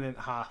very dominant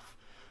half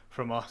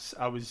from us.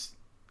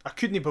 I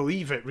couldn't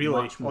believe it,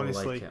 really. Much more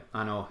honestly. Like it.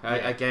 I know.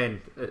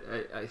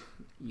 Yeah.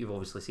 You've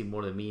obviously seen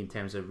more than me in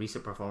terms of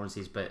recent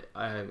performances, but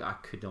I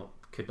could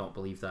not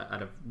believe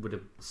that. Would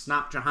have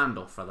snapped your hand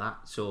off for that.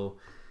 So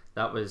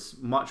that was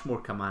much more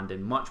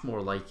commanding, much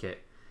more like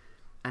it.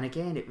 And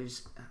again, it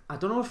was. I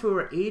don't know if we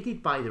were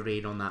aided by the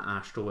rain on that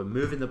Astro and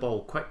moving the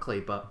ball quickly,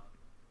 but.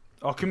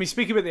 Oh, can we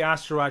speak about the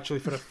Astro actually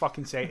for a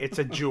fucking sec? It's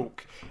a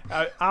joke.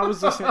 I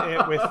was listening to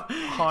it with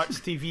Hearts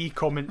TV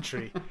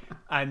commentary,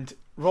 and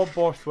Rob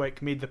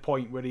Borthwick made the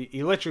point where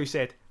he literally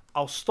said,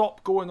 "I'll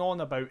stop going on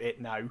about it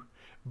now,"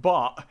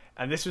 but,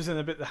 and this was in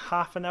about the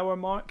half an hour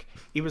mark,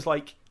 he was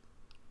like,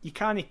 you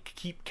can't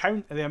keep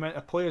count of the amount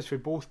of players for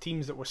both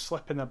teams that were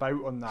slipping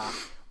about on that.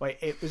 Like,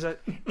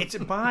 it's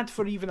bad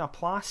for even a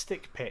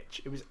plastic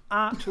pitch. It was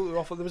absolutely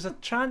awful. There was a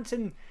chance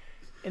in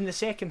the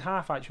second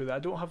half, actually, that I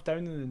don't have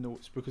down in the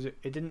notes because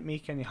it didn't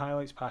make any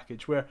highlights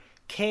package, where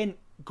Kent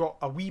got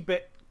a wee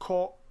bit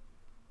caught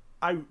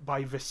out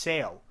by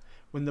Vassell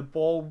when the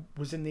ball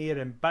was in the air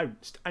and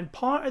bounced. And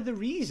part of the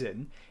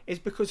reason is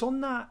because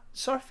on that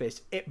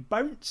surface, it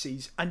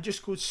bounces and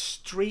just goes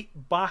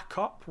straight back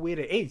up where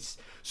it is.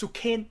 So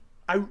Kent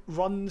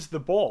outruns the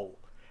ball.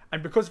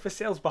 And because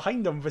Vassell's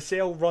behind him,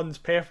 Vassell runs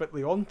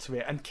perfectly onto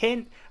it. And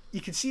Kent,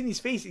 you can see in his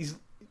face,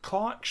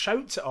 Clark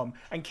shouts at him,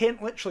 and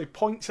Kent literally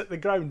points at the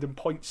ground and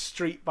points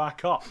straight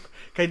back up,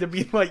 kind of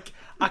being like,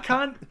 I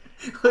can't.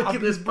 Look at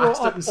this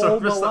bastard and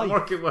surface that I'm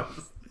working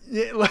with.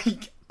 Yeah,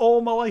 like,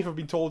 all my life I've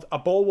been told a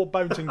ball will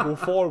bounce and go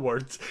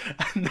forwards,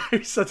 and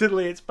now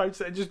suddenly it's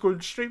bouncing and just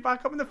going straight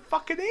back up in the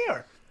fucking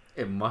air.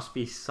 It must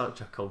be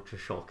such a culture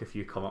shock if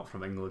you come up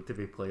from England to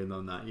be playing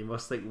on that. You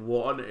must think,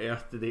 what on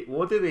earth do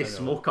they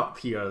smoke up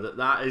here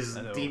that is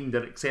deemed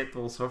an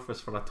acceptable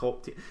surface for a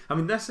top team? I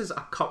mean, this is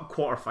a cup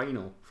quarter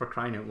final, for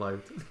crying out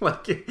loud.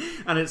 Like,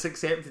 and it's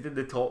accepted in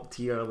the top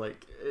tier.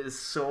 Like, it's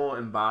so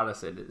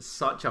embarrassing. It's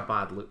such a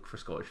bad look for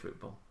Scottish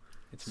football.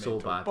 It's so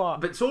bad.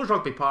 But so is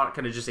Rugby Park,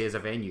 can I just say, as a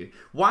venue.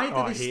 Why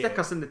do they stick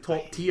us in the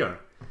top tier?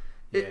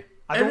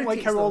 I don't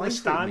like how all the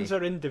stands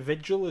are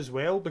individual as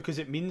well, because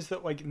it means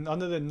that like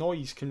none of the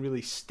noise can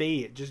really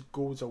stay. It just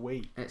goes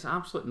away. It's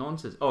absolute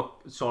nonsense. Oh,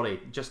 sorry,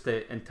 just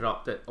to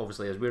interrupt it.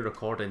 Obviously, as we're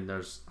recording,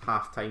 there's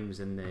half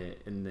times in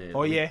the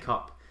League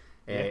Cup.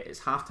 It's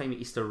half time at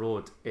Easter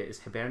Road. It is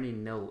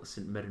Hibernian 0,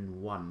 St Mirren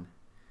 1.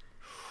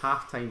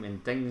 Half time in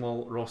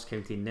Dingwall, Ross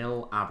County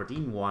 0,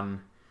 Aberdeen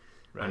 1.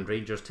 Right. And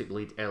Rangers took the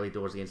lead early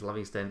doors against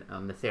Livingston. And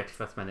on the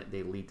 35th minute,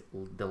 they lead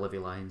the Livy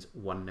Lions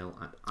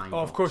 1-0 at Ibrox. Oh,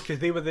 of course, because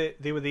they were the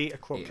 8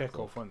 o'clock 8 kickoff,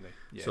 o'clock. weren't they?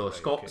 Yeah, So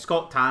right,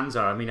 Scott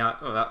Tanzer, I mean,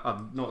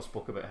 I've not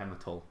spoke about him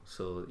at all.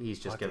 So he's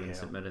just Bloody given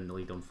hell. St Mirren the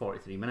lead on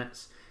 43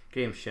 minutes.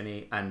 Graham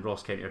Shinney and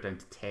Ross County are down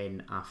to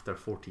 10 after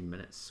 14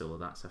 minutes. So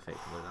that's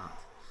effectively that.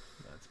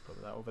 That's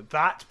probably that over.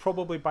 That's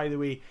probably, by the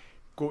way,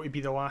 going to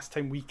be the last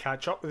time we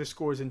catch up with the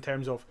scores in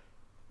terms of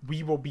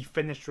we will be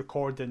finished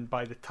recording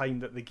by the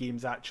time that the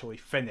games actually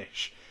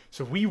finish.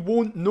 So we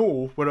won't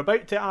know. We're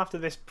about to, after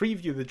this,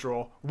 preview the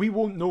draw. We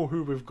won't know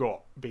who we've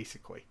got,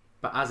 basically.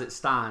 But as it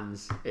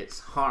stands, it's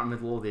Heart and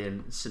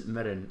Midlothian, St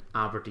Mirren,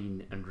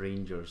 Aberdeen and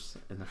Rangers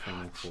in the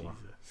final four.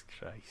 Jesus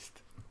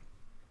Christ.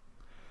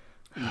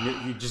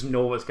 You just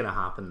know what's going to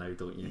happen now,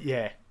 don't you?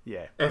 Yeah.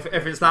 If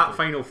it's that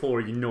final four,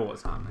 you know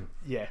what's happening.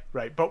 Yeah,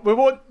 right. But we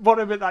won't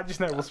worry about that just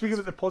now. We'll speak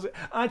about the positive.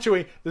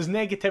 Actually, there's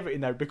negativity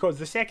now because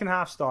the second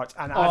half starts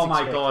and Oh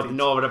my God,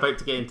 no, we're about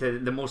to get into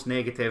the most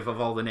negative of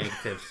all the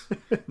negatives.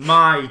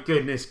 My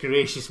goodness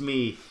gracious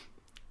me.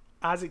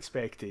 As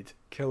expected,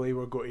 Killie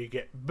were going to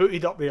get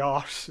booted up the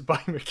arse by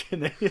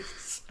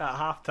McInnes at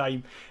half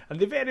time, and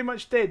they very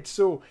much did.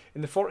 So,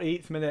 in the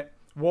 48th minute,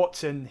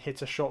 Watson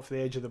hits a shot for the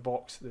edge of the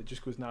box that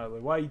just goes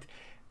narrowly wide.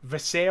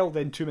 Vassell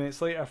then 2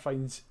 minutes later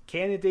finds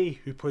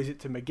Kennedy, who plays it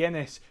to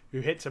McGuinness, who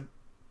hits a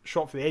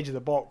shot for the edge of the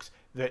box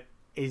that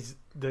is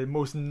the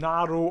most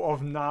narrow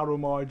of narrow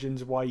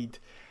margins wide.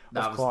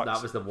 That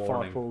was the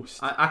warning. Post.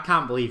 I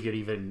can't believe you're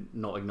even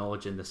not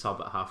acknowledging the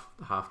sub at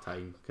half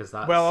time because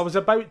that's. Well, I was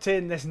about to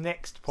in this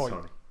next point.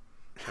 Sorry,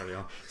 carry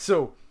on.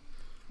 So,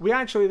 we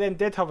actually then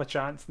did have a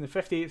chance in the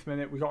 58th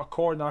minute. We got a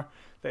corner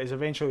that is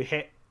eventually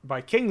hit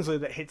by Kingsley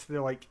that hits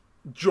the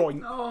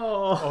joint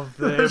of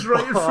the that's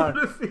right in bar. front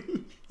of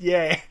me.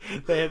 Yeah,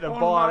 the On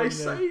bar my and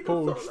side, the I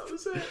thought post. that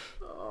was it.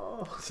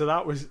 Oh. So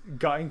that was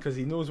gutting because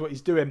he knows what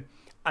he's doing.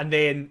 And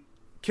then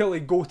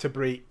Killie go to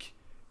break.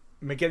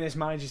 McGuinness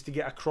manages to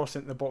get across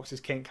into the box as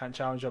Kent can't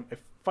challenge him. It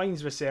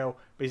finds Vassell,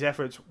 but his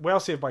efforts well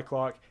saved by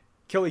Clark.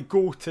 Killie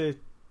go to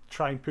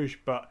try and push,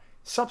 but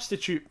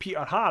substitute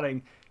Peter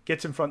Haring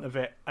gets in front of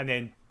it and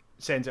then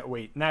sends it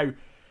away. Now,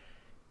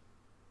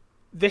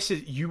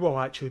 you will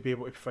actually be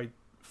able to provide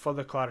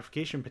further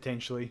clarification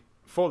potentially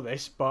for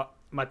this, but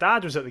my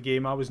dad was at the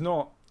game, I was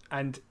not,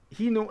 and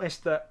he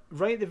noticed that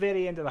right at the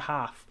very end of the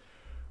half,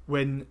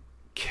 when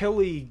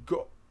we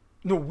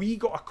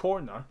got a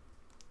corner,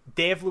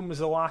 Devlin was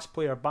the last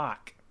player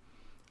back,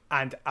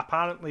 and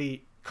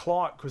apparently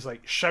Clark was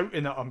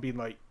shouting at him, being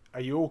like,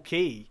 "Are you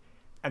okay?"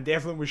 And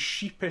Devlin was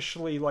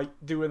sheepishly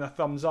doing a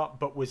thumbs up,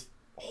 but was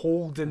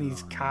holding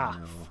his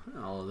calf.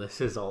 No. Oh,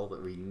 this is all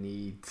that we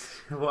need.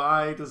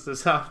 Why does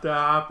this have to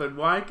happen?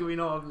 Why can we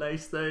not have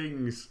nice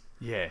things?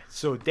 Yeah,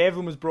 so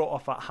Devlin was brought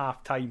off at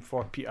half time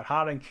for Peter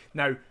Haring.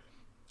 Now,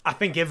 I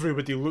think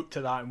everybody looked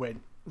at that and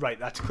went, right,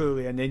 that's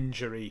clearly an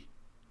injury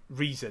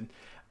reason.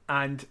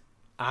 And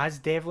as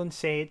Devlin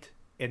said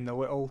in the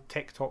little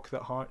TikTok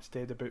that Hearts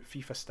did about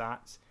FIFA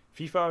stats,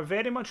 FIFA are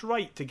very much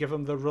right to give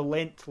him the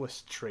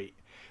relentless trait.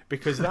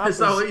 Because that is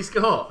that what he's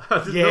got?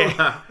 I didn't know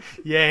that.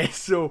 Yeah,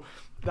 so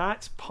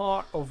that's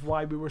part of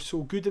why we were so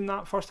good in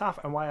that first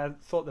half and why I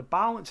thought the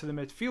balance of the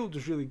midfield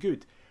was really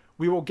good.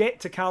 We will get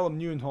to Callum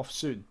Neuenhoff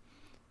soon,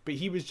 but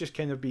he was just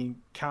kind of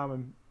being calm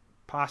and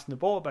passing the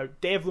ball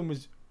about. Devlin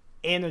was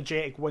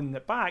energetic, winning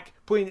it back,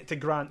 playing it to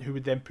Grant, who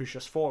would then push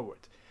us forward.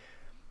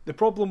 The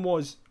problem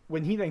was,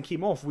 when he then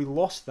came off, we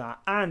lost that,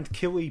 and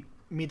Killie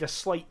made a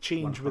slight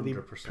change 100%.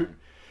 where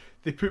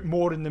they put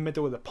more in the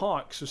middle of the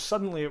park. So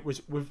suddenly it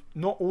was,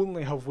 not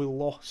only have we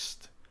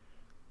lost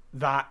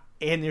that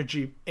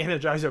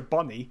energizer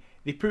bunny,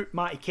 they put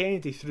Matty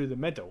Kennedy through the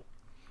middle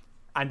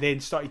and then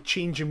started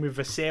changing with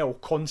Vassell,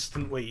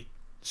 constantly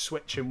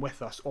switching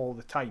with us all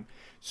the time.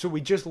 So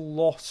we just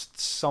lost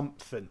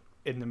something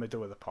in the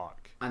middle of the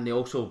park. And they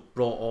also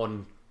brought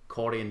on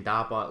Corey and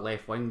Daba at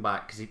left wing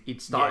back because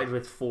he'd started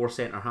with 4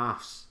 centre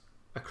halves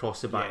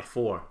across the back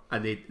 4,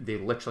 and they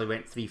literally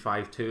went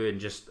 3-5-2 and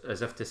just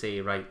as if to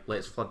say, right,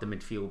 let's flood the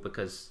midfield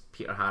because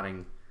Peter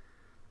Haring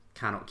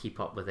cannot keep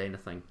up with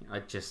anything.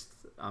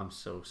 I'm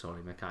so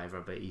sorry,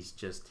 McIver, but he's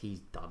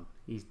done.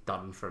 He's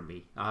done for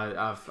me.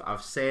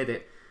 I've said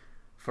it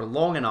for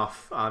long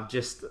enough.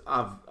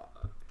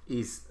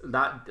 He's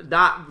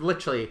that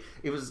literally.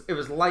 It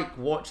was like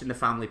watching the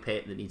family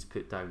pet that needs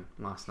put down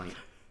last night.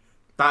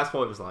 That's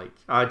what it was like.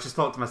 I just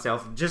thought to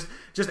myself, just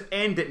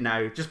end it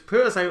now. Just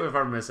put us out of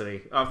our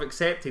misery. I've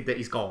accepted that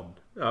he's gone.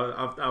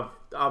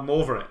 I'm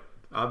over it.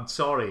 I'm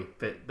sorry,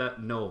 but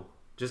no.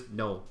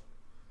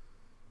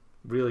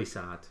 Really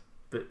sad.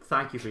 But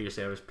thank you for your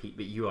service, Pete,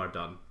 but you are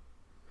done.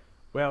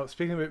 Well,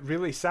 speaking about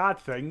really sad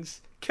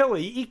things,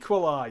 Killie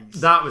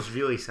equalised. That was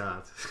really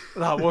sad.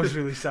 That was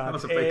really sad. That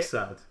was a big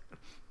sad.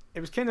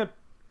 It was kind of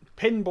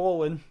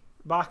pinballing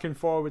back and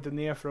forward in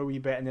the air for a wee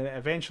bit, and then it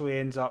eventually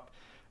ends up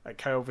at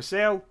Kyle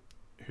Vassell,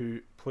 who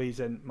plays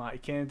in Matty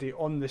Kennedy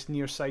on this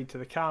near side to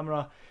the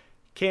camera.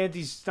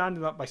 Kennedy's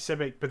standing up by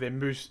Sibic, but then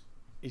moves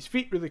his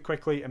feet really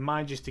quickly and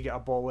manages to get a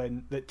ball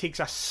in that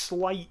takes a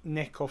slight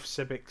nick off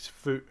Sibic's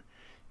foot.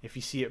 if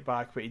you see it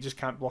back, but he just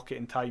can't block it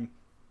in time.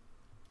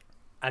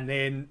 And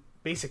then,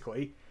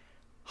 basically,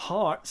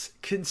 Hearts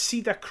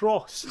concede a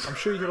cross. I'm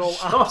sure you're all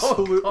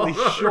absolutely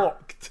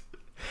shocked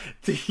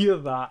to hear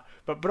that.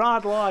 But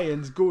Brad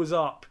Lyons goes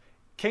up.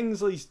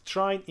 Kingsley's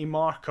trying to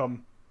mark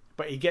him,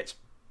 but he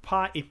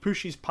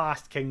pushes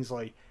past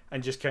Kingsley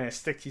and just kind of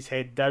sticks his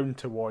head down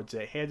towards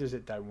it, headers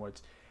it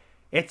downwards.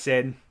 It's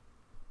in.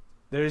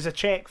 There is a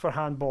check for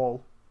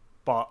handball,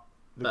 but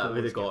that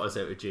would have got us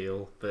out of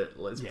jail. But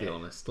let's be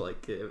honest,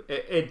 like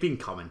it'd been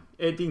coming.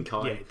 It'd been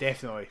coming. Yeah,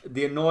 definitely.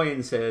 The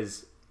annoyance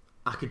is,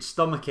 I could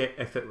stomach it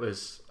if it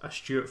was a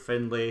Stuart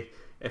Findlay,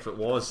 if it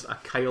was a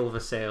Kyle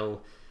Vassell.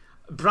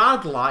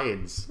 Brad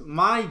Lyons,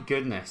 my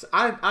goodness.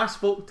 I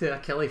spoke to a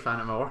Kelly fan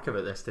at my work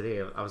about this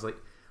today. I was like,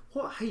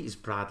 what height is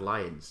Brad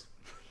Lyons?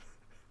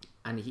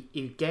 And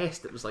he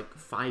guessed it was like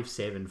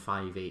 5'7",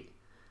 5'8".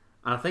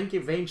 And I think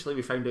eventually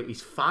we found out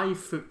he's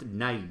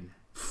 5'9".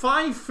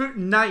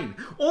 5'9".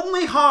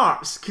 Only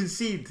Hearts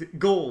concede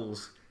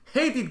goals,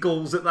 headed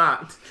goals at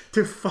that,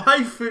 to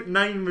 5'9"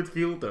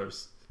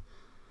 midfielders.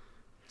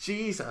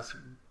 Jesus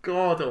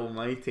God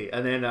Almighty!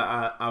 And then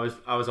I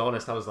was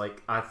honest. I was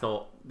like, I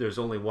thought there's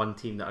only one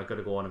team that are going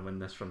to go on and win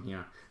this from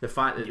here. The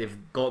fact that they've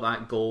got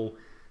that goal,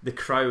 the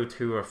crowd,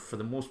 who are for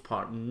the most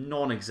part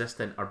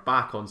non-existent, are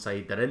back on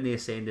side. They're in the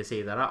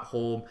ascendancy. They're at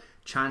home.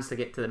 Chance to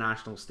get to the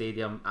National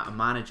Stadium at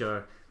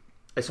under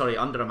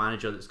a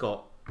manager that's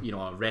got, you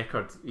know, a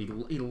record. He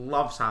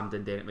loves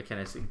Hampden, Derek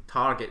McInnes. He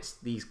targets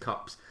these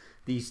cups,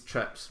 these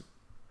trips.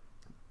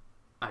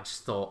 I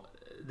just thought,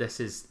 this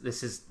is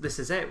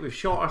it. We've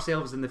shot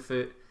ourselves in the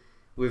foot.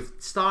 We've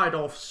started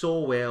off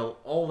so well.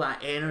 All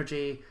that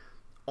energy,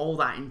 all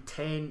that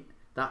intent,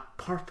 that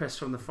purpose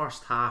from the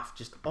first half,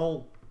 just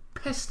all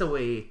pissed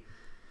away.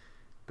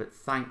 But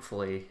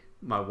thankfully,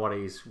 my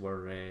worries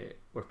were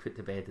put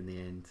to bed in the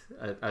end,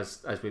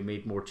 as we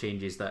made more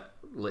changes that,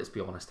 let's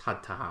be honest,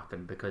 had to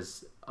happen,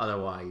 because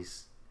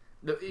otherwise,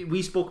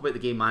 we spoke about the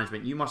game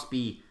management. You must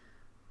be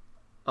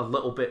a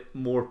little bit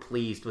more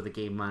pleased with the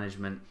game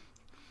management.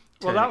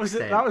 Well, that was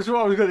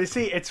what I was going to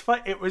say.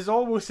 It was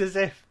almost as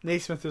if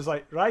Naismith was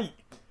like, right,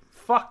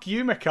 fuck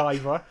you,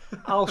 McIver.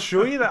 I'll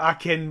show you that I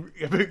can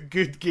about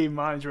good game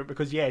management,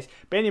 because yes,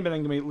 Benny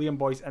Beningame, Liam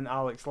Boyce and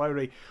Alex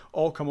Lowry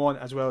all come on,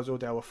 as well as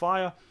Odell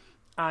Ofaya,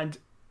 and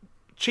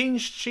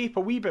changed shape a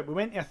wee bit. We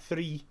went to a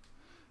 3,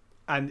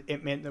 and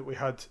it meant that we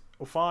had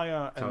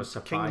Ofaya and I was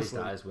surprised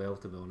Kingsley. At as well,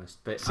 to be honest.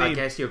 But Same. I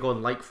guess you're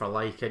going like for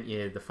like, aren't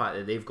you? The fact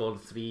that they've gone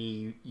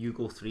 3, you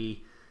go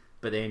 3,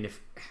 but then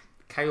if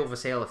Kyle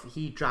Vassell, if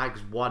he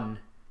drags one,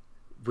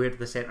 where do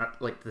the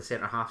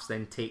centre halves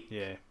then take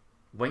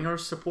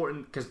wingers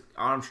supporting? Because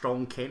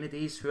Armstrong,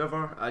 Kennedy's,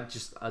 whoever, I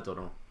don't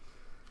know.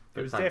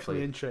 It was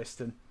definitely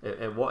interesting.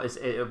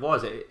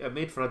 It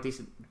made for a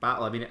decent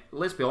battle. I mean,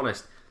 let's be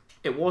honest,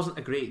 it wasn't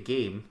a great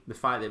game. The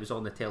fact that it was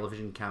on the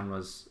television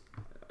cameras,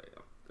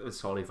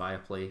 sorry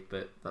Viaplay,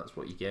 but that's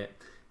what you get.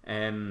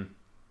 I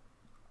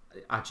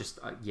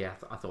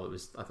thought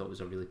it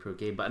was a really poor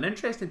game, but an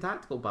interesting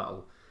tactical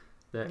battle.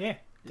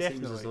 It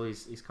seems as though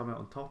he's come out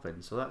on top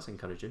in, so that's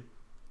encouraging.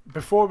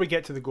 Before we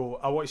get to the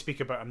goal, I want to speak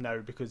about him now,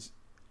 because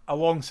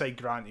alongside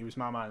Grant, he was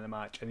my man of the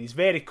match, and he's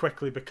very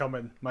quickly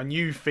becoming my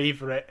new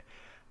favourite,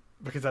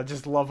 because I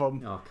just love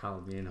him. Oh,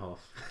 Callum Nieuwenhof.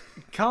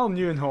 Callum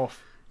Nieuwenhof.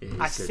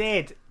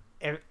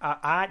 Yeah,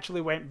 I actually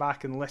went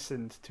back and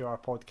listened to our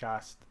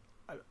podcast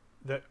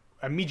that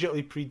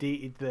immediately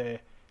predated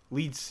the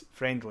Leeds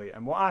friendly,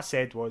 and what I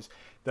said was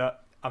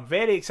that I'm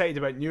very excited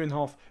about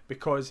Nieuwenhof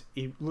because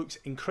he looks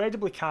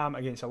incredibly calm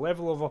against a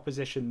level of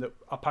opposition that,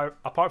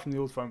 apart from the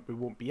Old Firm, we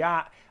won't be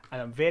at, and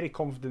I'm very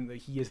confident that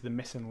he is the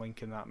missing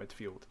link in that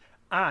midfield.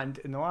 And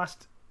in the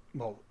last,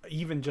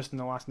 even just in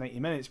the last 90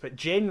 minutes, but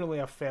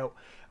generally I've felt,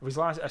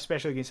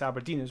 especially against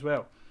Aberdeen as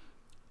well,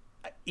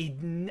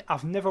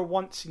 I've never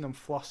once seen him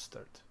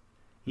flustered.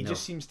 He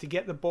just seems to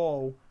get the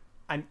ball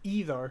and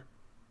either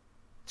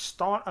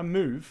start a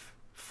move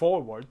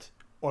forward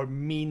or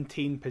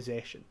maintain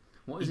possession.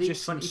 What is he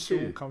just 22?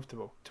 seems so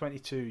comfortable.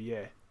 22,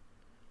 yeah.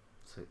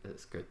 So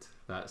that's good.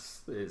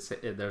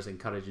 There's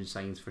encouraging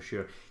signs for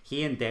sure.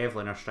 He and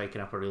Devlin are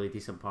striking up a really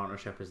decent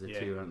partnership as the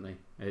two, aren't they?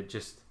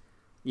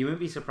 You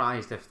wouldn't be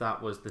surprised if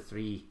that was the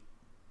 3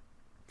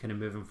 kind of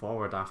moving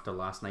forward after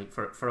last night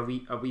for a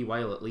wee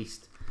while at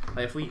least.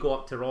 Like if we go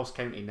up to Ross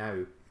County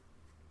now,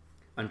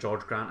 and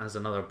George Grant has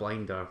another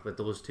blinder with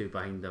those 2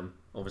 behind them,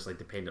 obviously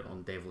dependent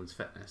on Devlin's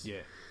fitness.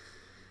 Yeah.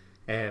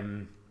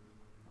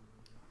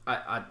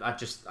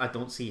 I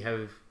don't see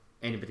how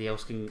anybody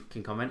else can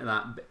come into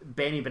that.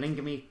 Benny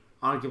Beningame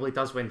arguably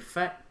does when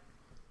fit,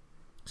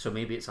 so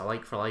maybe it's a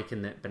like for like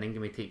in that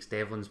Beningame takes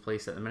Devlin's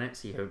place at the minute.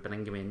 See how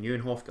Beningame and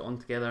Nieuwenhof get on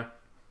together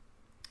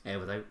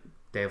without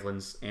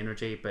Devlin's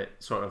energy, but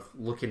sort of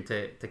looking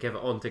to give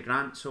it on to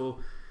Grant. So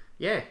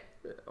yeah,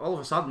 all of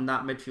a sudden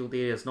that midfield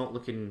area is not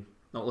looking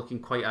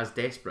quite as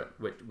desperate,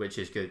 which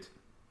is good.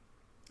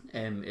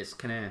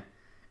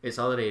 It's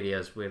other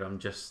areas where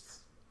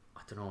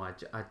I don't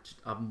know.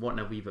 I'm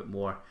wanting a wee bit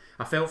more.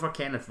 I felt for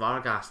Kenneth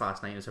Vargas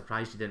last night. I'm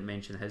surprised you didn't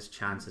mention his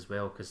chance as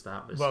well, because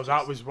that was. Well,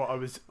 that was what I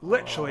was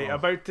literally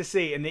about to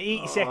say. In the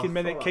 82nd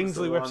minute,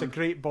 Kingsley whips a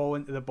great ball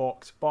into the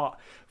box, but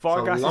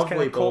Vargas is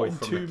kind of caught in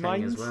two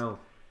minds. As well.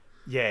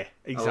 Yeah,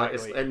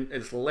 exactly.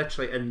 It's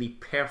literally in the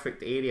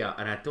perfect area,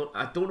 and I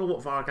don't know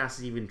what Vargas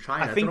is even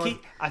trying.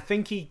 I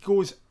think he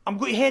goes, I'm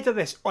going to header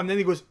this, and then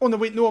he goes, oh no,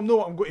 wait, no, I'm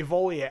not. I'm going to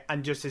volley it,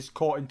 and just is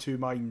caught in two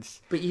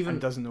minds. But even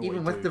doesn't know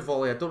even with the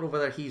volley, I don't know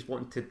whether he's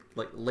wanting to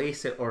like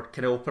lace it or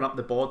kind of open up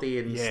the body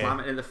and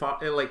slam it in the far.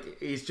 Like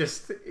he's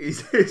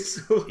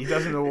so he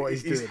doesn't know what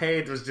he's doing. His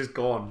head was just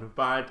gone.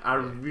 But I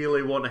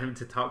really want him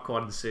to tuck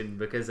one soon,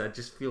 because I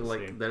just feel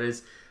like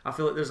I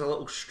feel like there's a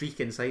little streak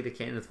inside of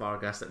Kenneth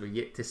Vargas that we're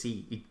yet to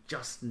see. He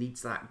just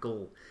needs that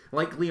goal.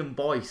 Like Liam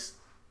Boyce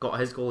got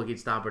his goal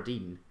against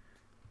Aberdeen.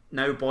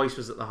 Now Boyce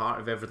was at the heart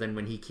of everything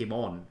when he came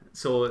on.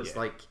 So it's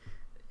like,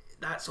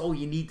 that's all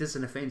you need as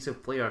an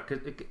offensive player,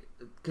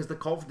 because the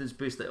confidence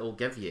boost that it'll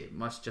give you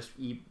must just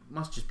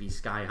be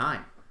sky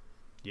high.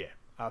 Yeah,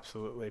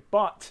 absolutely.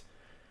 But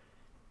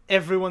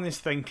everyone is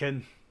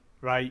thinking,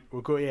 right,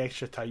 we'll go to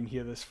extra time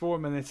here. There's 4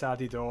 minutes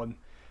added on.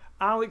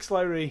 Alex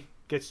Lowry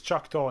gets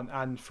chucked on,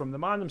 and from the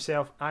man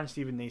himself and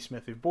Stephen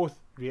Naismith, who've both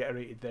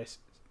reiterated this,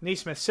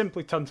 Naismith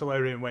simply turned to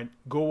Lowry and went,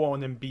 go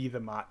on and be the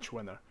match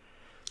winner.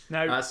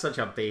 Now, that's such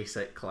a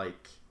basic,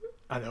 like...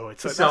 I know,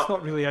 it's like, that's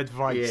not really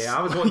advice. Yeah,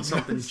 I was wanting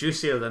something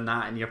juicier than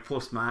that in your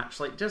post-match.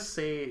 Like, just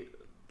say,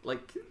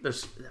 like,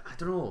 there's... I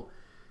don't know.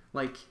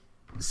 Like,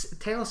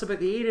 tell us about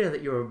the area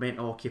that you were meant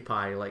to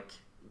occupy. Like,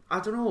 I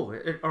don't know.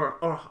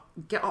 Or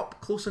get up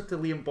closer to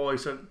Liam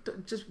Boyce, or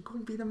just go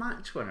and be the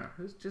match winner.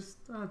 It's just...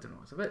 I don't know.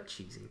 It's a bit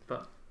cheesy,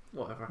 but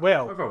whatever.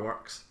 Well... Whatever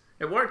works.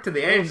 It worked to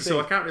the end, so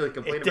I can't really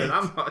complain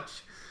about that much.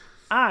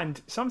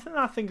 And something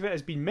I think that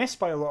has been missed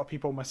by a lot of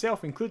people,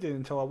 myself included,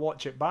 until I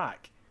watch it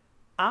back,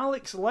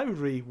 Alex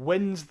Lowry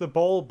wins the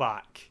ball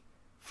back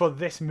for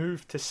this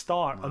move to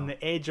start on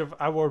the edge of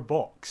our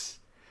box.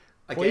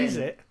 Plays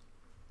it.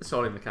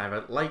 Sorry,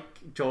 McIver.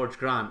 Like George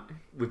Grant,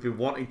 we've been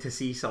wanting to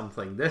see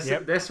something.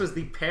 This was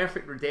the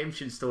perfect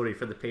redemption story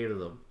for the pair of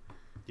them.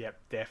 Yep,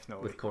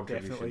 definitely. With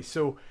contribution. Definitely.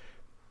 So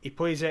he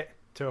plays it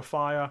to a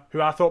Fire, who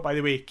I thought, by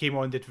the way, came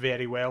on, did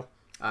very well.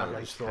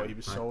 I just thought he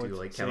was solid. I do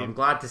like him. I'm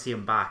glad to see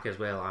him back as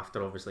well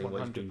after obviously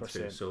what he's been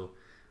through. So,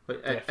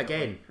 but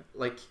again,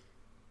 like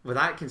with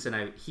Atkinson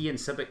out, he and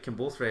Sibic can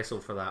both wrestle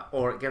for that,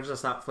 or it gives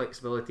us that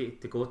flexibility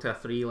to go to a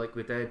 3 like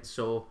we did.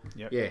 So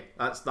yeah,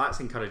 that's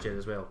encouraging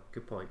as well.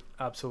 Good point.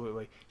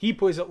 Absolutely. He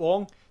plays it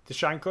long to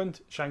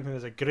Shankland. Shankland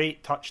has a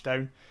great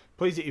touchdown.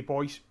 Plays it to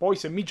Boyce.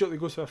 Boyce immediately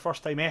goes for a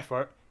first time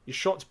effort. His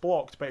shot's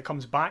blocked, but it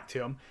comes back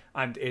to him.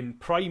 And in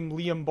prime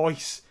Liam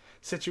Boyce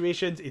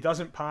situations, he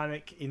doesn't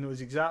panic. He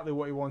knows exactly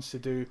what he wants to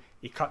do.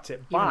 He cuts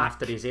it back. Even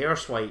after his air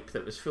swipe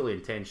that was fully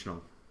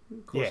intentional.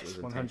 Yes,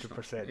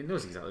 100%. He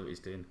knows exactly what he's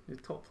doing. He's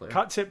a top player.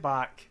 Cuts it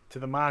back to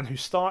the man who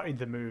started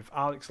the move,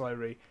 Alex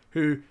Lowry,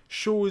 who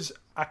shows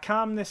a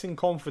calmness and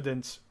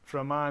confidence for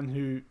a man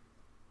who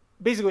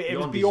basically it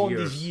was beyond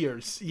his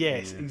years.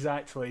 Yes,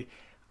 exactly.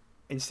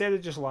 Instead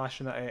of just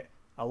lashing at it,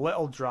 a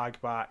little drag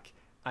back,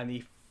 and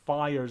he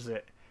fires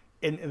it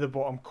into the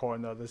bottom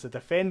corner. There's a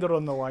defender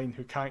on the line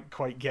who can't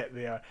quite get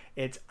there.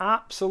 It's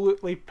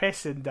absolutely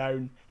pissing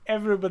down.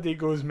 Everybody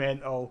goes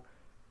mental,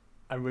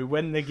 and we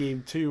win the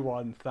game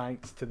 2-1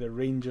 thanks to the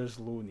Rangers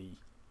loanee.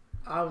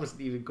 I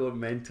wasn't even going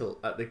mental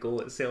at the goal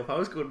itself. I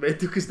was going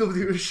mental because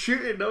nobody was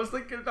shooting. I was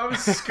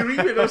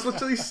screaming.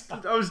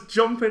 I was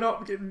jumping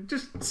up,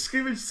 just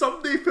screaming,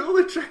 "Somebody pull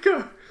the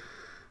trigger!"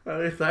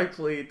 And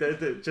thankfully he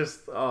did it.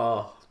 Just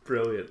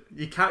brilliant.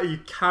 You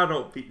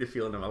cannot beat the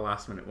feeling of a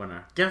last minute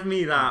winner. Give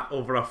me that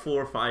over a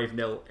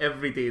 4-5-0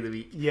 every day of the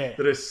week. Yeah,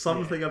 there is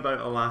something about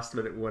a last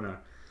minute winner,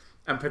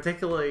 and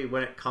particularly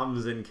when it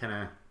comes in kind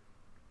of,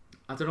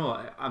 I don't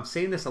know, I'm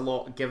saying this a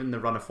lot given the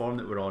run of form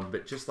that we're on,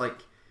 but just like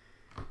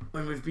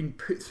when we've been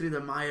put through the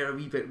mire a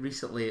wee bit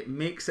recently, it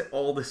makes it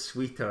all the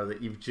sweeter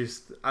that you've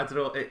just, I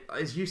don't know,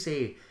 as you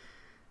say,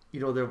 you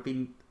know, there have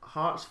been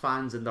Hearts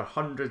fans in their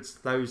hundreds,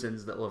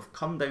 thousands that will have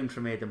come down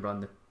from Edinburgh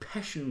in the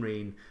pissing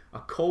rain, a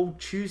cold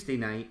Tuesday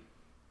night,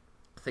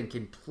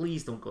 thinking,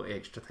 please don't go to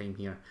extra time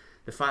here.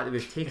 The fact that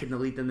we've taken the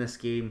lead in this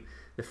game,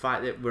 the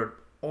fact that we're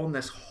on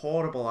this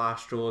horrible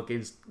Astro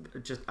against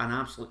just an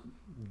absolute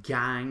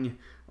gang,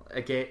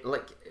 again,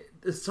 like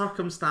the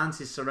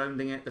circumstances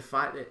surrounding it, the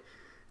fact that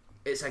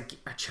it's a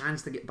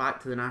chance to get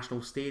back to the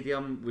National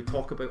Stadium. We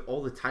talk about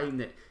all the time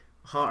that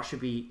Hearts should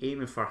be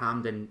aiming for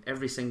Hampden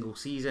every single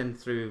season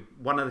through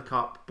one of the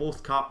cup,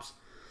 both cups,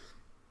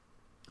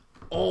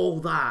 all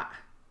that,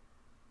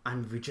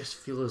 and we just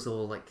feel as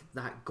though like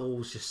that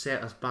goal's just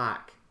set us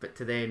back. But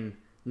to then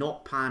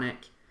not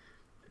panic,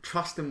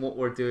 trust in what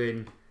we're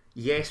doing.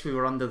 Yes, we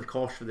were under the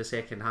cosh for the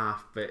second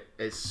half, but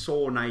it's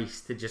so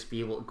nice to just be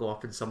able to go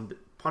up and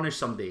punish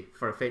somebody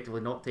for effectively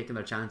not taking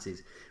their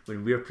chances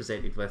when we're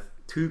presented with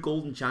 2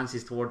 golden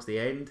chances towards the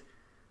end,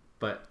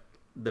 but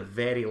the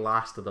very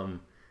last of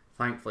them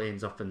thankfully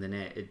ends up in the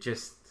net. It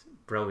just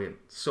brilliant.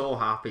 So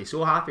happy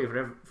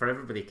for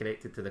everybody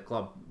connected to the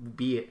club,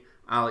 be it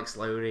Alex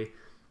Lowry,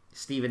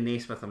 Stephen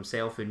Naismith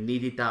himself, who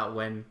needed that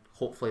win.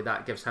 Hopefully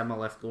that gives him a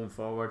lift going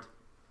forward.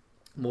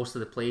 Most of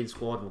the playing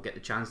squad will get the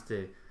chance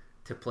to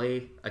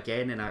play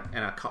again in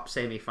a cup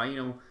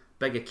semi-final.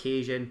 Big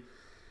occasion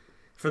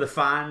for the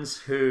fans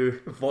who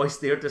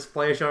voiced their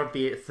displeasure,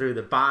 be it through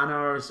the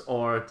banners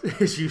or,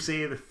 as you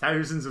say, the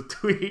thousands of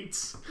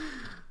tweets.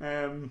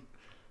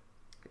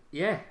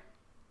 Yeah,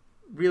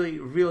 really,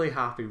 really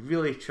happy,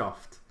 really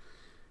chuffed.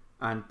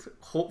 And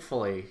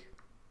hopefully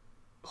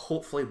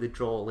the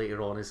draw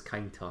later on is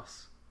kind to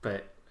us.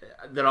 But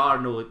there are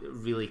no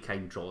really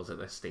kind draws at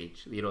this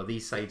stage. You know,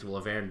 these sides will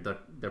have earned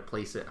their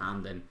place at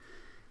Hampden.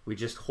 We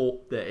just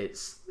hope that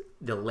it's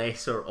the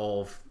lesser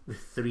of the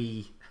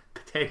three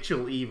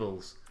potential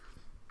evils.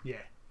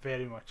 Yeah,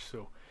 very much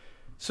so.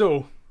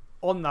 So,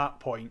 on that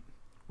point,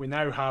 we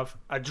now have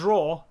a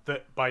draw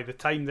that by the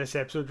time this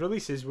episode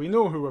releases, we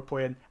know who we're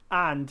playing,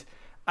 and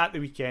at the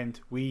weekend,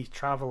 we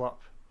travel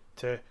up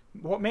to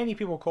what many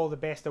people call the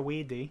best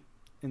away day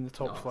in the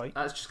top flight.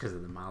 That's just because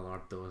of the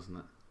Mallard, though, isn't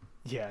it?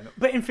 Yeah, no.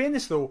 But in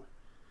fairness, though,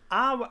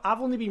 I've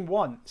only been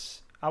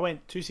once. I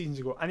went 2 seasons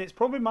ago, and it's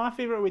probably my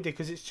favourite away day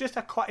because it's just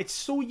it's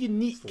so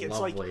unique. It's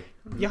lovely.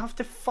 Like you have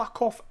to fuck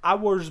off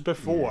hours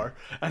before,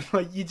 and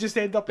like you just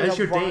end up in it's a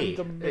your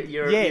random.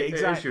 Day.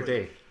 Exactly. It's your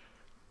day.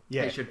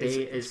 Yeah, it's your day.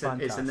 It's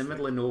in the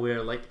middle of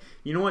nowhere. Like,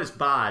 you know, it's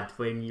bad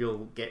when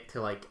you'll get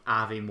to like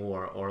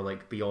Aviemore or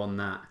like beyond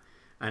that,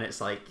 and it's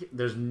like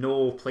there's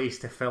no place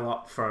to fill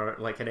up for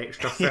like an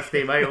extra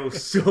 50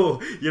 miles. So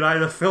you're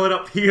either filling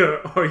up here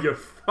or you're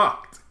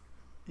fucked.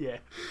 Yeah,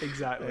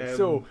 exactly.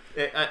 So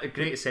a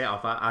great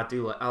setup. I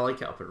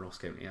like it up at Ross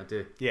County. I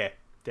do. Yeah,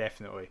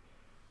 definitely.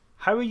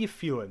 How are you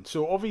feeling?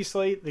 So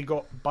obviously they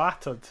got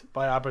battered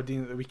by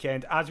Aberdeen at the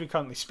weekend. As we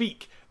currently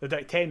speak, they're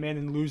down 10 men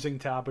and losing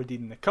to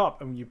Aberdeen in the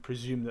Cup, and you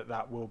presume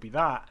that will be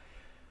that.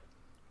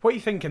 What are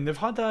you thinking? They've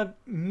had a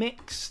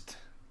mixed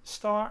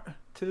start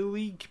to the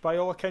league. By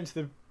all accounts,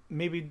 they've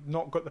maybe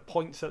not got the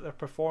points that their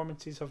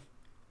performances have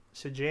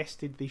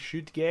suggested they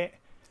should get.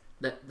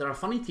 They're a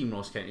funny team,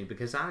 Ross County,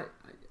 because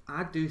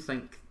I do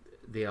think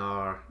they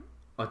are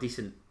a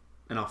decent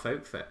enough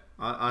outfit.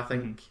 I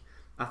think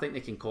they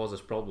can cause us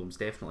problems,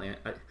 definitely.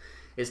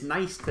 It's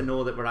nice to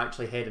know that we're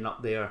actually heading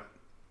up there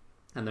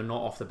and they're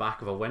not off the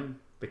back of a win,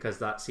 because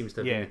that seems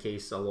to have been the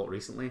case a lot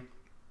recently.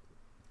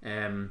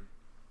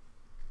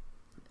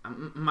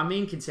 My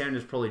main concern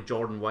is probably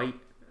Jordan White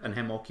and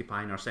him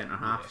occupying our centre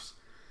halves.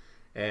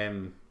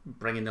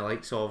 Bringing the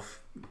likes of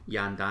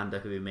Jan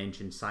Danda, who we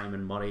mentioned,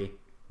 Simon Murray,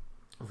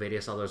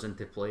 various others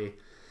into play.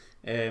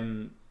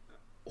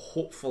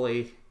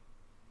 Hopefully,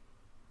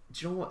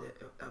 do you know what?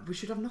 We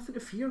should have nothing to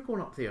fear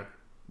going up there.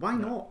 Why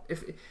not?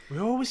 If we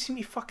always seem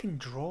to fucking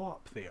draw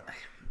up there,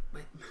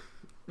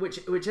 which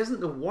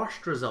isn't the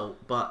worst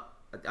result, but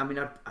I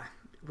mean,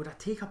 would I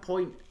take a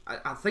point?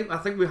 I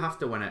think we have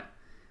to win it,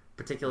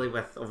 particularly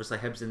with obviously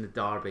Hibs in the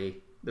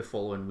derby the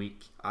following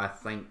week. I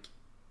think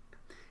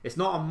it's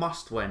not a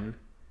must win.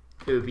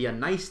 It would be a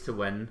nice to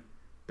win,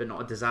 but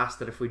not a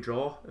disaster if we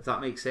draw. If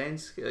that makes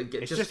sense.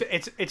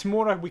 It's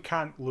more a we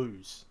can't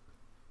lose.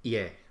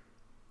 Yeah,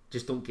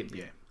 just don't get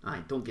beat.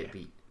 Aye, don't get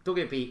beat. Don't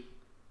get beat.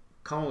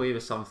 Come away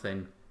with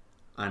something,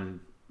 and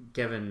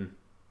given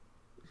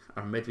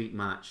our midweek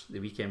match, the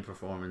weekend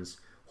performance,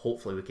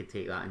 hopefully we could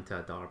take that into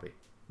a derby,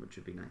 which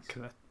would be nice.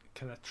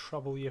 Can I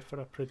trouble you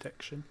for a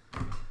prediction?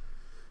 Are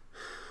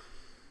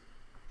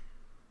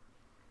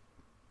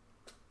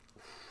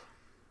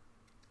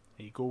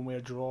you going with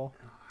a draw?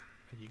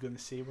 Are you going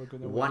to say we're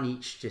going to one win?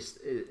 each?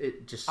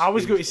 It just. I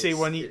was going to say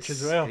one each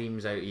as well.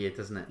 Screams out here,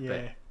 doesn't it? Yeah.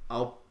 But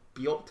I'll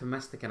be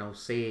optimistic and I'll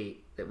say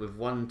that we've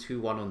won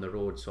 2-1 on the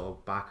road, so I'll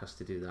back us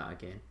to do that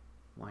again.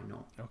 Why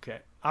not? Okay,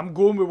 I'm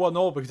going with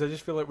 1-0 because I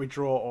just feel like we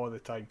draw all the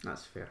time.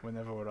 That's fair.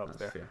 Whenever we're up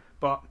there. Fair.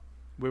 But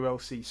we will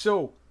see.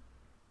 So,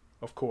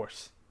 of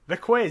course, the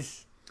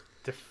quiz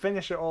to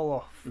finish it all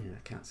off. Yeah,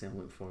 I can't say I'm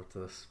looking forward to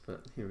this,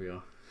 but here we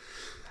are.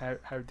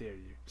 How dare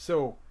you?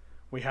 So,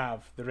 we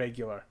have the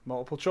regular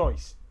multiple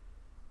choice,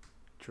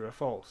 true or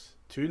false,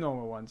 2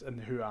 normal ones, and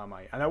the who am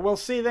I. And I will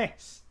say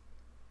this.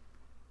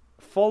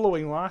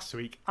 Following last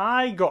week,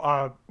 I got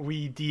a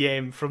wee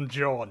DM from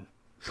John.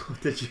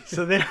 Did you?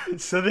 So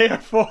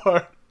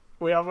therefore,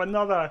 we have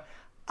another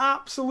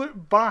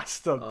absolute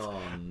bastard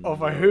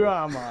of a who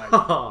am I.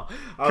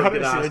 I was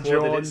going to ask what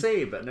did it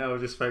say, but now I've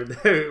just found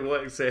out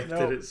what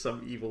accepted it's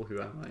some evil who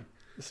am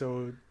I.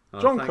 So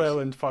John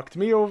Cleland fucked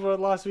me over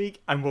last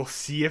week, and we'll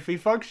see if he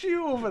fucks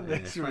you over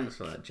this week. Thanks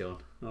for that, John.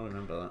 I'll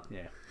remember that.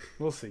 Yeah,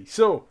 we'll see.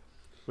 So,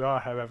 we are,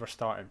 however,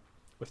 starting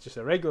with just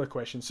a regular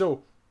question.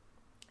 So,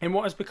 in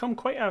what has become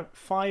quite a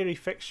fiery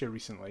fixture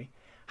recently,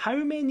 how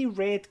many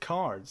red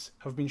cards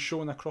have been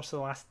shown across the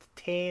last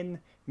 10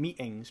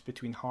 meetings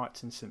between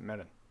Hearts and St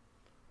Mirren?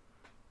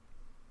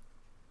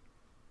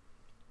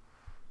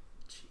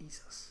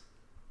 Jesus.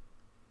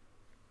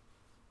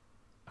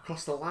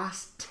 Across the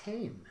last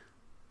 10?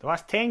 The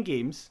last 10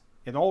 games,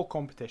 in all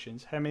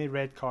competitions, how many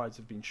red cards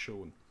have been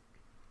shown?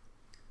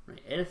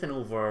 Right, anything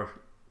over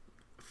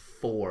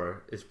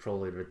 4 is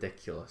probably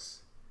ridiculous.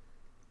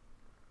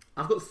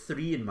 I've got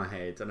 3 in my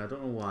head, and I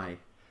don't know why.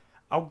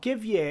 I'll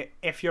give you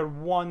if you're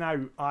 1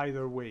 out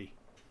either way.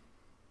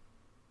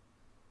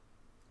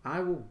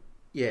 I'll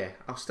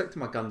stick to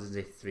my guns and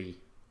say 3.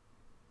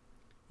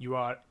 You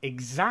are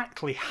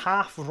exactly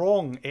half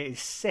wrong. It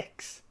is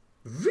 6.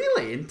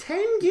 Really? In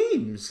 10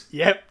 games?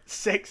 Yep,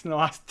 6 in the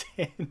last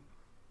 10.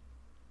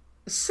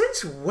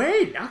 Since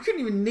when? I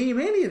couldn't even name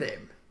any of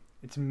them.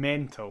 It's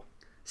mental.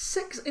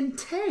 6 in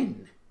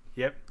 10?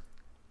 Yep.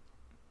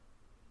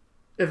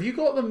 Have you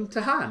got them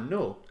to hand?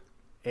 No.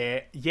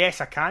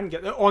 Yes, I can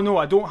get them. Oh no,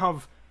 I don't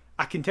have.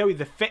 I can tell you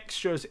the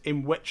fixtures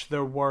in which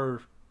there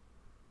were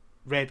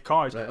red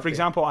cards. Right, okay. For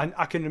example,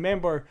 I can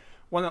remember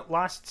one that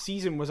last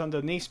season was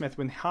under Naismith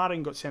when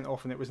Haring got sent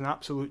off, and it was an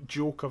absolute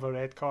joke of a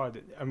red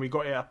card, and we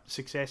got it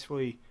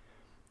successfully.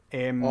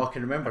 I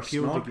can remember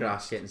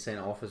Snodgrass getting sent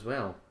off as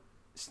well.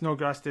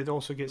 Snodgrass did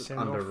also get sent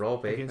under off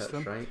Robbie. against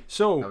That's them. right.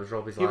 So that was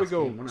Robbie's here we last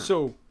go. game, wasn't it?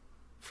 So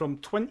from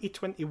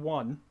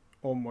 2021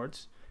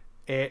 onwards,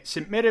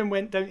 St Mirren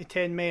went down to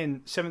 10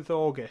 men 7th of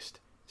August.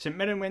 St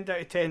Mirren went down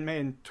to 10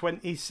 men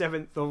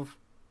 27th of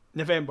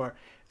November.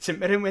 St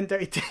Mirren went down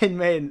to 10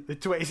 men the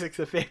 26th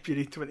of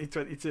February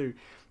 2022.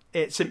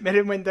 St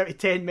Mirren went down to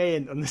 10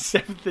 men on the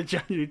 7th of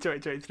January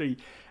 2023.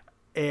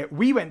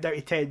 We went down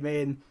to 10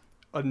 men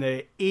on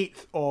the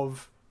 8th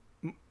of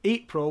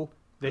April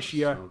this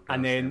year,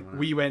 and then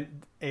we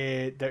went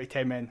down to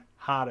 10 men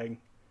Haring.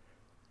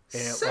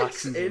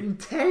 6 in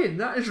 10?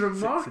 That is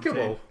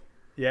remarkable.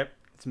 Yep,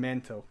 it's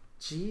mental.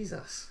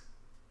 Jesus.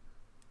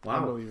 Wow,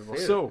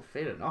 unbelievable.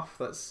 Fair enough.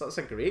 That's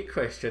a great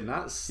question.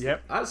 That's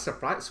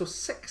surprising. So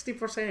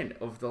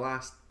 60% of the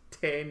last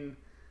 10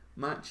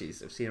 matches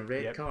have seen a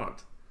red card.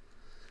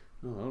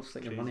 Oh, I'll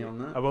stick your money on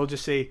that. I will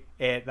just say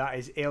that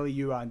is Ellie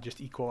Yuan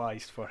just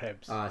equalised for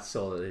Hibs. I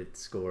saw that they'd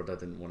scored. I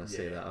didn't want to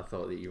say that. I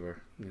thought that you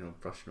were,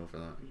 brushing over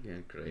that. Yeah,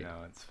 great.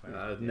 No, it's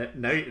fine.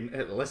 Now,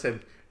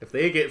 listen, if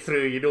they get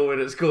through, you know where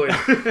it's going.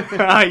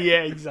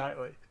 Yeah,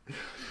 exactly.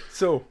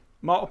 So,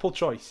 multiple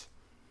choice.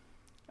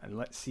 And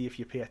let's see if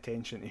you pay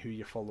attention to who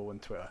you follow on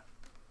Twitter.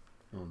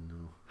 Oh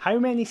no. How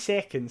many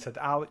seconds had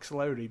Alex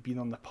Lowry been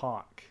on the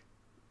park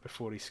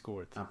before he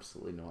scored?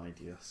 Absolutely no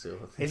idea. So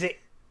is it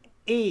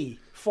A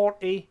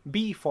 40,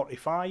 B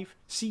 45,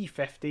 C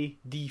 50,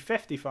 D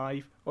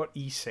 55, or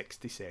E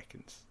 60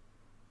 seconds?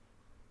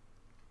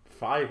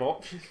 5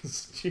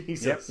 options?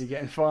 Jesus. Yep, you're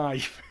getting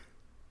 5.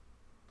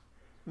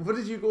 What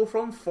did you go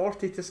from?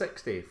 40 to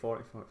 60?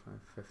 40, 45,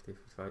 50,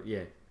 55.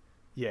 Yeah.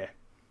 Yeah.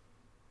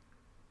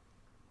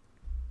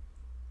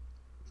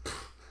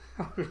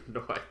 I have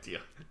no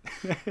idea.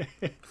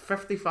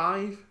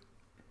 55?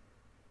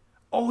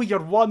 Oh, you're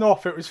 1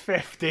 off. It was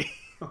 50.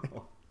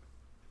 Oh.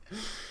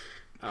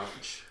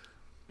 Ouch.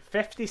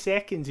 50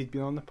 seconds he'd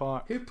been on the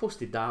park. Who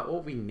posted that?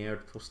 What wee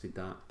nerd posted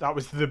that? That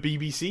was the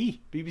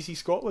BBC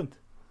Scotland.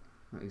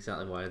 Not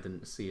exactly why I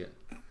didn't see it.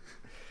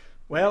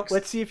 Well,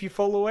 let's see if you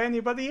follow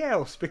anybody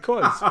else,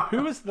 because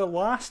who was the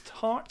last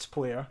Hearts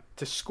player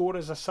to score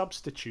as a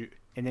substitute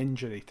in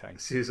injury time?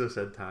 Suso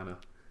Santana.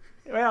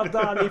 Well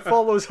done, he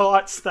follows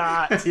Hearts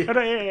stats.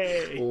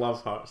 Hooray!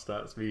 Love Hearts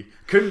stats, me.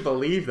 Couldn't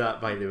believe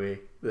that, by the way.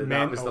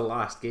 That was the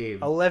last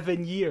game.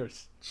 11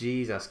 years.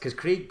 Jesus, because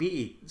Craig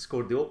Beattie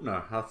scored the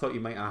opener. I thought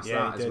you might ask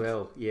that as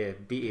well. Yeah,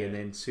 Beattie and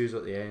then Suso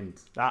at the end.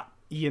 That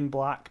Ian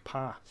Black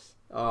pass.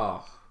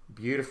 Oh,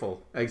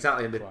 beautiful.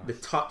 Exactly, the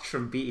touch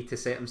from Beattie to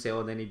set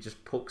himself, and then he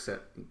just pokes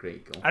it.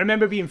 Great goal. I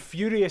remember being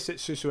furious at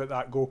Suso at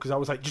that goal, because I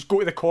was like, just go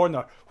to the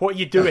corner. What are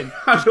you doing?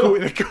 Just go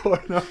to the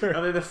corner.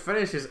 And then the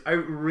finish is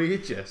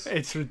outrageous.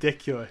 It's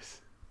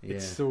ridiculous. Yeah.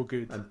 It's so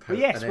good. And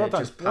yes, and well it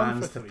done. just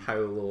pans to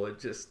Paolo. It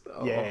just,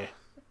 yeah.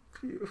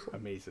 Beautiful.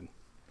 Amazing.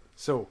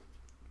 So,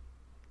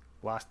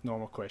 last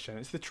normal question.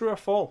 It's the true or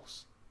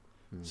false.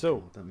 So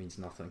God, that means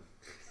nothing.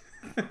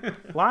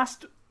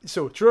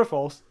 true or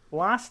false,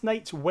 last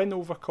night's win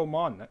over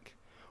Kilmarnock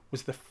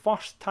was the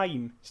first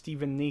time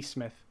Stephen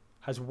Naismith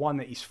has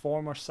won at his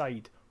former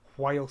side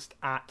whilst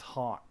at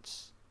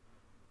Hearts.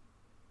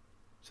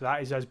 So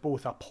that is as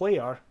both a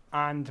player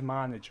and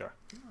manager.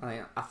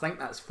 I think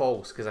that's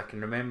false, because I can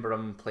remember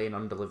him playing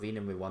under Levine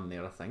and we won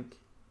there, I think.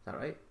 Is that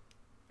right?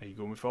 Are you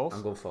going with false?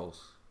 I'm going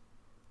false.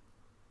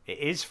 It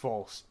is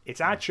false. It's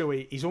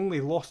actually, he's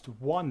only lost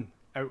 1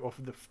 out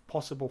of the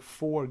possible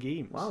 4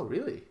 games. Wow,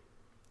 really?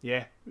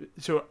 Yeah.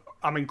 So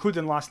I'm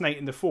including last night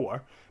in the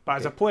 4, but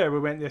as a player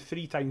we went there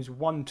 3 times,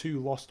 won 2,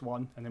 lost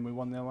 1, and then we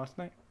won there last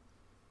night.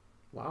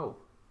 Wow.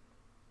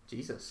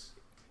 Jesus.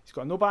 He's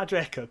got no bad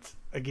record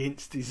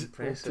against his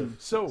team.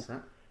 So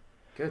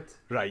good.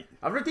 Right.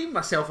 I've redeemed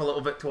myself a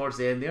little bit towards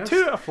the end there.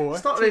 2 out of 4.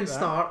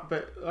 Start,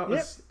 but that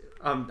was...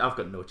 I've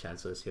got no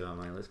chance of this, who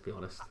am I? Let's be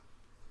honest.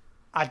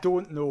 I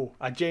don't know.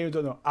 I genuinely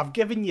don't know. I've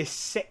given you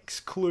 6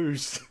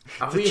 clues.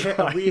 Have we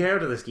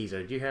heard of this geezer?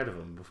 Had you heard of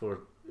him before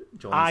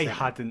John? I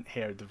hadn't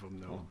heard of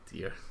him, no. Oh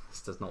dear. This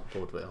does not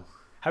bode well.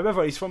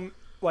 However, he's from,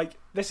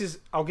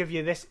 I'll give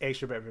you this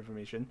extra bit of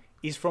information.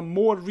 He's from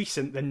more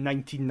recent than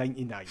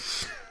 1999.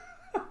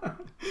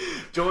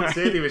 John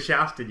said he was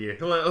shafting you.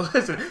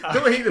 Listen,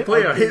 don't hate the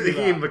player, hate the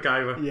game,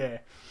 MacGyver. Yeah.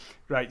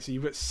 Right, so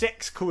you've got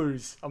 6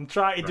 clues. I'm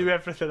trying to do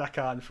everything I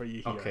can for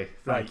you here. Okay,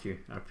 thank you.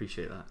 I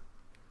appreciate that.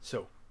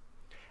 So,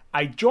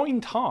 I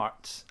joined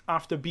Hearts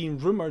after being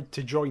rumoured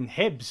to join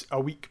Hibs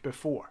a week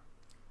before.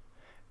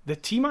 The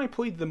team I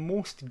played the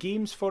most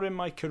games for in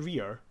my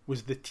career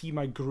was the team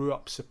I grew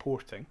up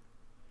supporting.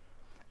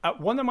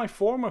 At one of my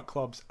former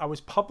clubs, I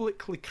was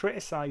publicly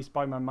criticised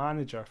by my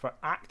manager for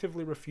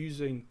actively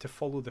refusing to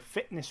follow the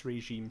fitness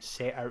regime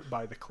set out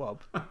by the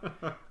club.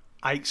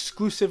 I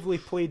exclusively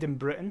played in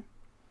Britain.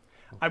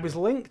 I was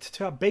linked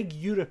to a big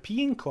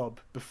European club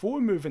before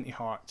moving to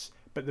Hearts,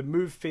 but the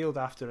move failed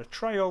after a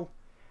trial,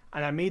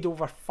 and I made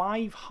over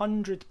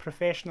 500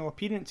 professional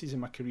appearances in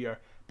my career,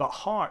 but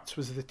Hearts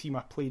was the team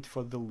I played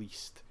for the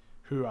least.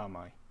 Who am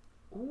I?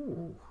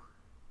 Ooh,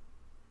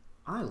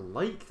 I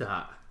like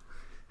that.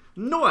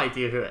 No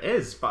idea who it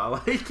is, but I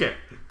like it.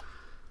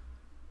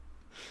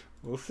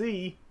 We'll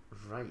see.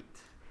 Right,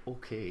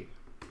 okay.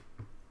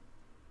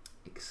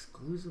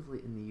 Exclusively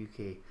in the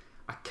UK.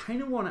 I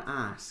kind of want to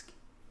ask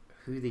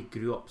who they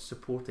grew up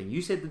supporting.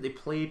 You said that they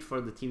played for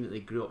the team that they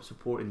grew up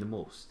supporting the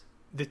most.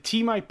 The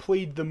team I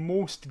played the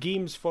most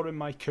games for in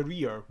my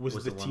career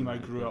was the team I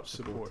grew up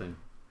supporting.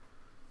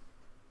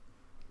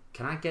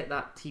 Can I get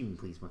that team,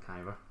 please,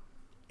 McIver?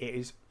 It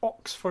is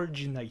Oxford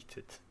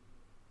United.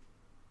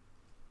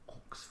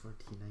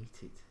 Oxford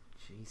United.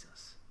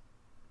 Jesus.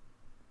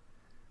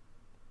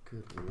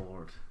 Good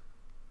Lord.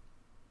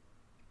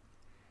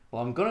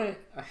 Well, I'm gonna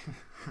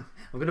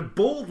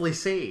boldly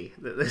say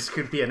that this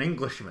could be an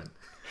Englishman.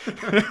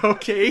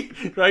 Okay,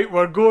 right,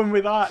 we're going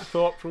with that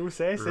thought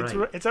process.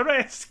 Right. It's a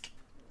risk.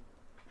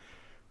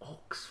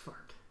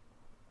 Oxford.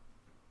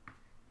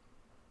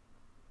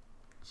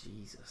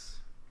 Jesus.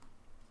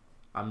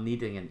 I'm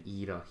needing an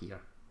era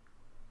here.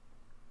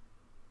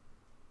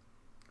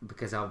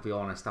 Because I'll be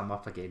honest, I'm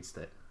up against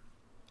it.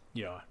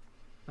 Yeah.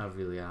 I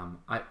really am.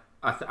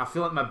 I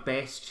feel like my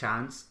best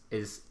chance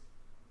is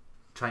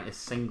trying to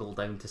single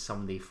down to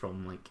somebody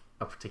from like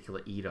a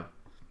particular era.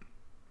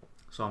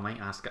 So I might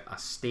ask a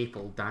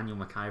staple Daniel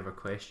McIver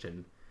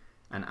question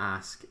and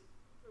ask,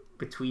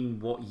 between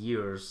what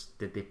years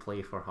did they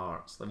play for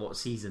Hearts? Like, what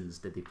seasons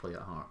did they play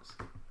at Hearts?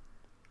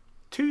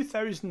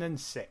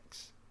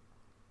 2006.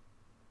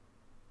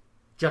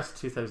 Just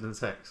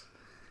 2006.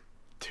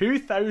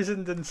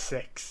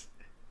 2006.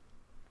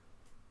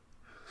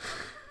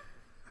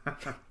 Oh,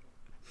 God.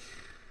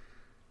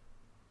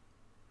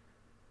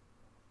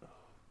 Oh,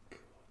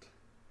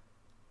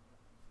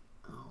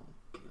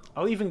 God.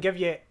 I'll even give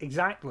you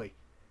exactly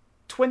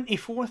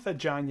 24th of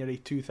January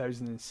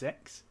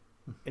 2006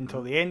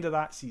 until the end of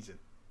that season.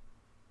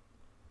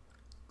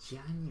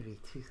 January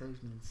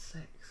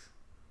 2006.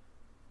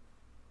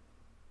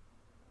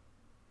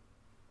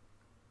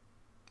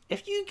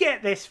 If you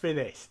get this for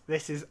this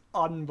is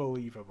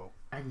unbelievable.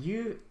 And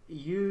you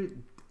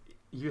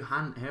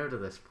hadn't heard of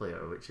this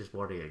player, which is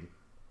worrying.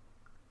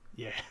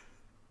 Yeah.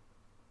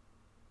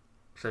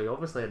 So he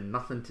obviously had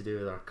nothing to do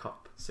with our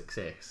cup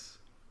success.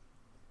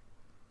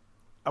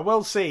 I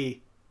will say,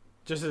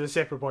 just as a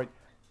separate point,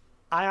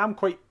 I am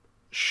quite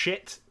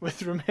shit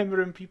with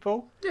remembering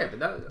people. Yeah, but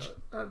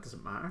that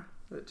doesn't matter.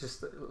 It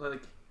just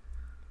like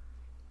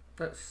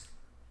that's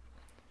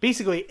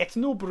basically it's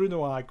no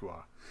Bruno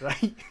Agua,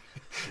 right?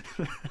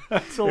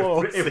 That's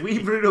all. If we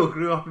Bruno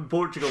grew up in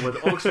Portugal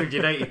with Oxford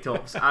United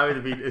tops, I would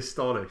have been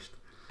astonished.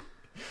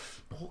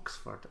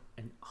 Oxford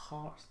and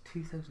Hearts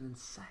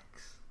 2006.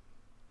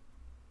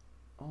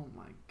 Oh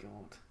my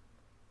God.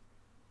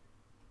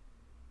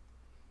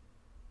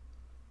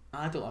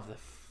 I don't have the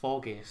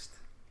foggiest.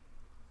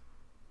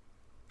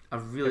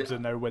 Hibs are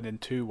now winning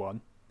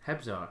 2-1.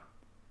 Hibs are?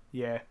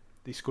 Yeah,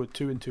 they scored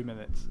 2 in 2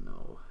 minutes.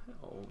 No.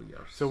 Oh, we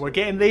are so we're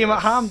getting them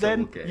at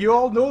Hampden. You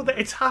all know that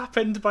it's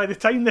happened by the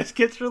time this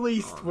gets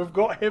released. Oh, We've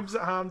got Hibs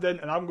at Hampden,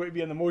 and I'm going to be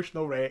an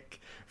emotional wreck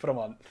for a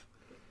month.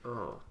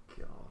 Oh,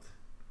 God.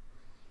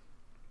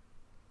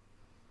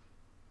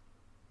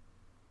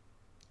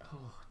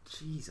 Oh,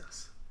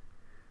 Jesus.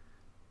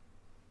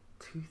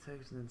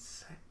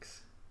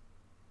 2006.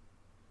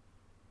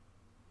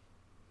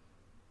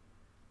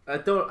 I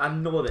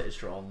know that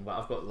it's wrong, but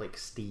I've got like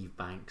Steve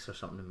Banks or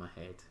something in my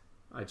head.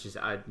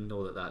 I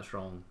know that that's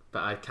wrong,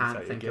 but I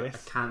can't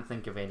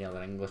think of any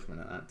other Englishman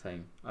at that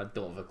time. I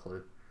don't have a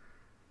clue.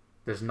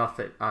 There's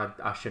nothing.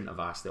 I shouldn't have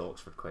asked the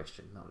Oxford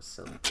question. That was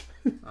silly.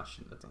 I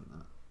shouldn't have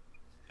done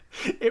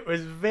that. It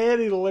was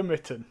very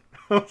limiting.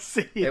 I'll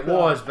say it that.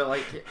 was, but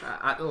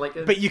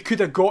but you could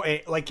have got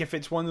it. Like if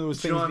it's one of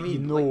those things that you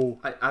know,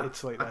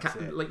 it's like that's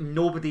it. Like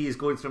nobody is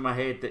going through my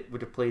head that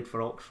would have played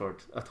for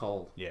Oxford at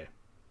all. Yeah.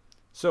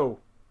 So,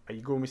 are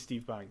you going with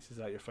Steve Banks? Is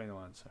that your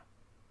final answer?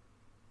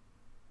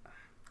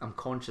 I'm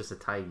conscious of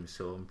time,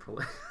 so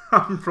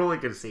I'm probably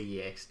going to say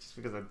yes, just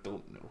because I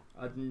don't know.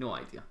 I have no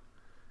idea.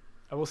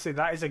 I will say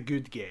that is a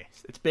good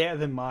guess. It's better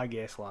than my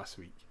guess last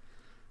week,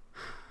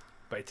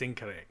 but it's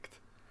incorrect.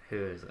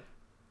 Who is it?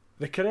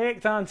 The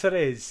correct answer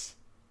is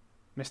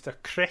Mr.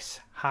 Chris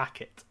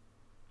Hackett.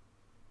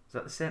 Is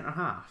that the centre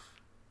half?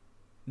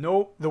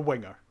 No, the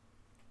winger.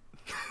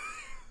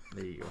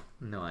 There you go.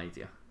 No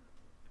idea.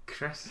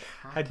 Chris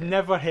Had Hackett.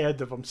 never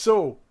heard of him.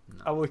 So,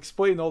 I will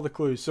explain all the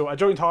clues. So, I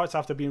joined Hearts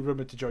after being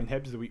rumoured to join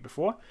Hibs the week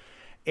before.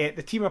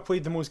 The team I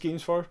played the most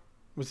games for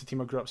was the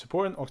team I grew up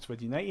supporting,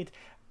 Oxford United.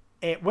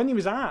 When he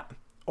was at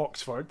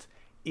Oxford,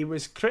 he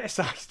was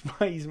criticised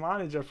by his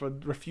manager for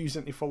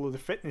refusing to follow the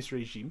fitness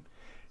regime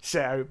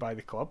set out by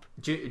the club.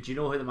 Do you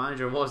know who the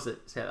manager was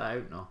that set that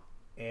out? No.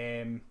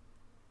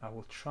 I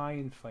will try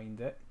and find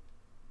it.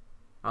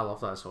 I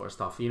love that sort of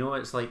stuff. You know,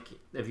 it's like,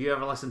 have you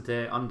ever listened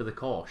to Under the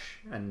Cosh?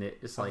 And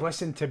it's like, I've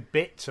listened to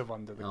bits of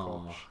Under the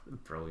oh, Cosh.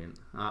 brilliant!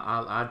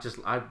 I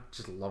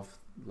just love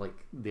like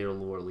their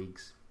lower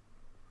leagues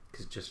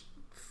because just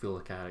full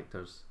of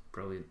characters.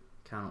 Brilliant.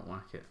 Cannot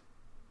whack it.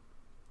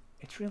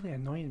 It's really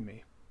annoying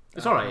me.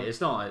 It's alright.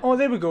 It's not. Oh,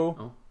 there we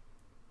go.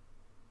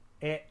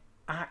 Oh.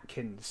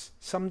 Atkins.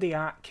 Somebody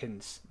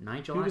Atkins.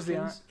 Nigel Who was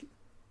Atkins? the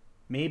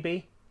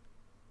Maybe.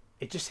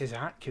 It just says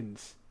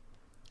Atkins.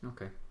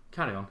 Okay.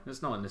 Carry on.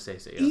 It's not a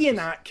necessity. Ian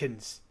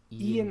Atkins.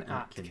 Ian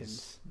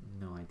Atkins.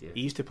 No idea.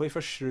 He used to play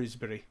for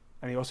Shrewsbury.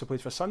 And he also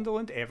played for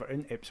Sunderland,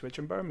 Everton, Ipswich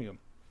and Birmingham.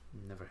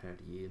 Never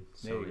heard of Ian.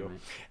 There Sorry, you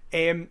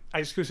go. mate. I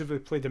exclusively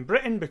played in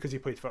Britain because he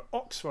played for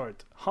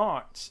Oxford,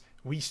 Hearts.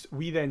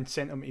 We then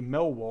sent him to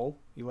Millwall.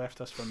 He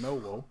left us for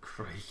Millwall,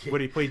 Crikey.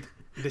 where he played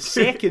the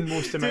second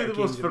most amount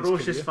Two of of the games most in his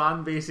ferocious career.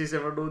 fan bases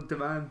ever known to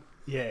man.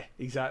 Yeah,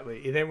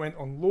 exactly. He then went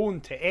on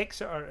loan to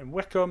Exeter and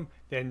Wycombe,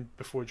 then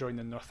before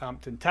joining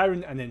Northampton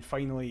Town, and then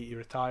finally he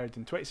retired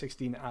in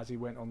 2016 as he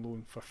went on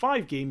loan for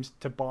 5 games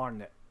to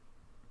Barnet.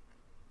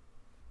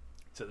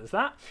 So there's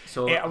that.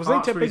 So I was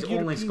linked to a Hartford is big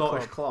only European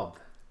Scottish club. club.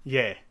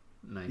 Yeah,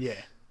 Nice.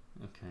 yeah.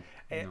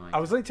 Okay. No I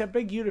was idea. linked to a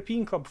big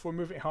European club before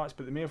moving to Hearts,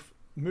 but the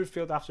move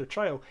failed after a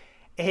trial.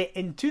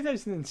 In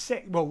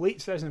 2006, well, late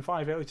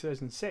 2005, early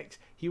 2006,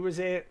 he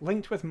was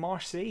linked with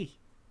Marseille.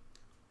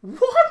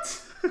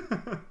 What?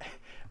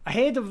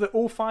 Ahead of the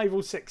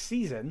 05-06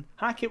 season,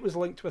 Hackett was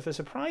linked with a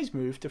surprise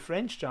move to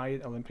French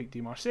giant Olympique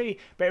de Marseille,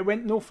 but it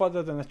went no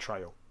further than a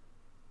trial.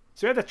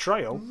 So he had a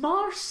trial,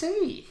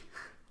 Marseille.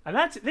 and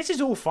this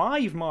is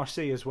 05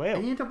 Marseille as well.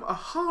 And you end up at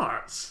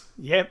Hearts.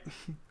 Yep,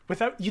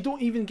 you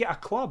don't even get a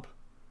club.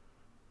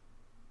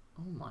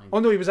 Oh my. Oh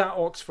no, he was at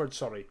Oxford.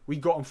 Sorry, we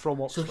got him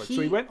from Oxford,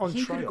 so he went on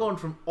He trial. could have gone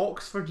from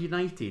Oxford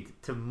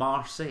United to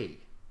Marseille.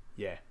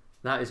 Yeah.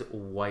 That is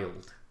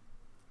wild.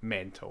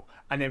 Mental.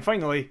 And then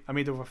finally, I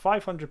made over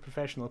 500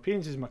 professional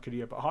appearances in my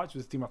career, but Hearts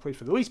was the team I played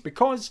for the least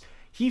because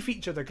he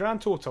featured a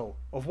grand total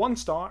of 1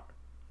 start,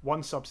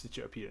 1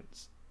 substitute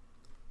appearance.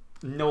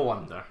 No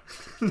wonder.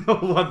 No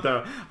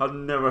wonder. I've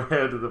never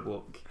heard of the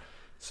bloke.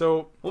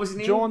 So What was his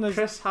name? John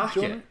Chris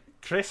Hackett.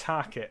 Chris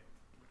Hackett.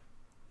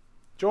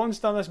 John's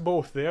done us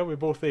both there. We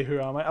both say who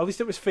am I. At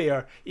least it was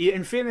fair.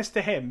 In fairness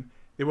to him,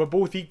 they were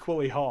both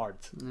equally hard.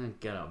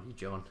 Get up, you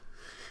John.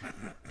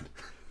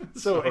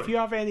 So if you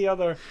have any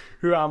other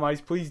who am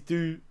I's, please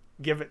do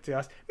give it to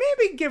us.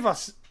 Maybe give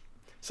us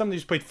somebody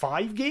who's played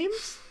 5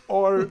 games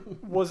or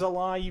was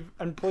alive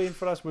and playing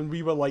for us when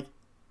we were like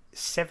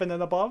 7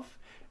 and above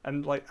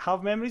and like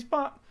have memories.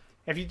 But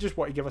if you just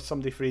want to give us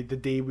somebody for the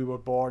day we were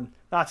born,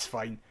 that's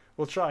fine.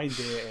 We'll try and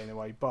do it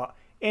anyway. But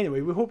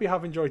anyway, we hope you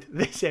have enjoyed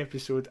this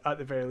episode at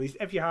the very least.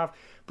 If you have,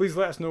 please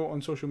let us know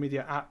on social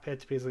media at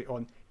Paisley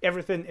on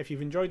everything. If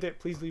you've enjoyed it,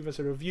 please leave us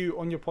a review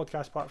on your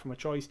podcast platform of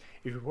choice.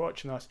 If you're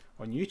watching us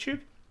on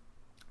YouTube,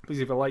 please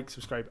leave a like,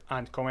 subscribe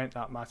and comment.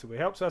 That massively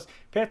helps us.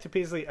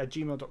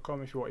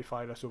 Paisley@gmail.com if you want to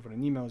fire us over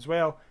an email as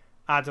well.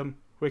 Adam,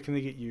 where can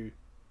they get you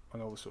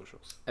on all the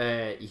socials?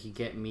 You can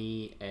get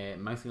me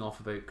mouthing off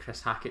about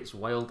Chris Hackett's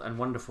wild and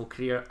wonderful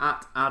career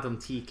at Adam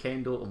T.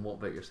 Kendall. And what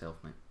about yourself,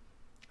 mate?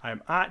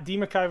 I'm at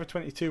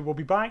DMcIver22. We'll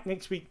be back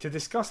next week to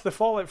discuss the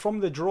fallout from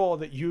the draw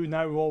that you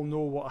now all know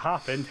what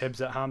happened. Hibs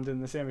at Hampden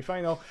in the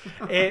semi-final.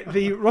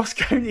 The Ross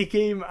County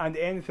game and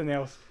anything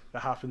else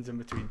that happens in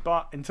between.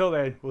 But until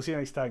then, we'll see you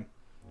next time.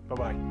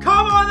 Bye-bye.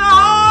 Come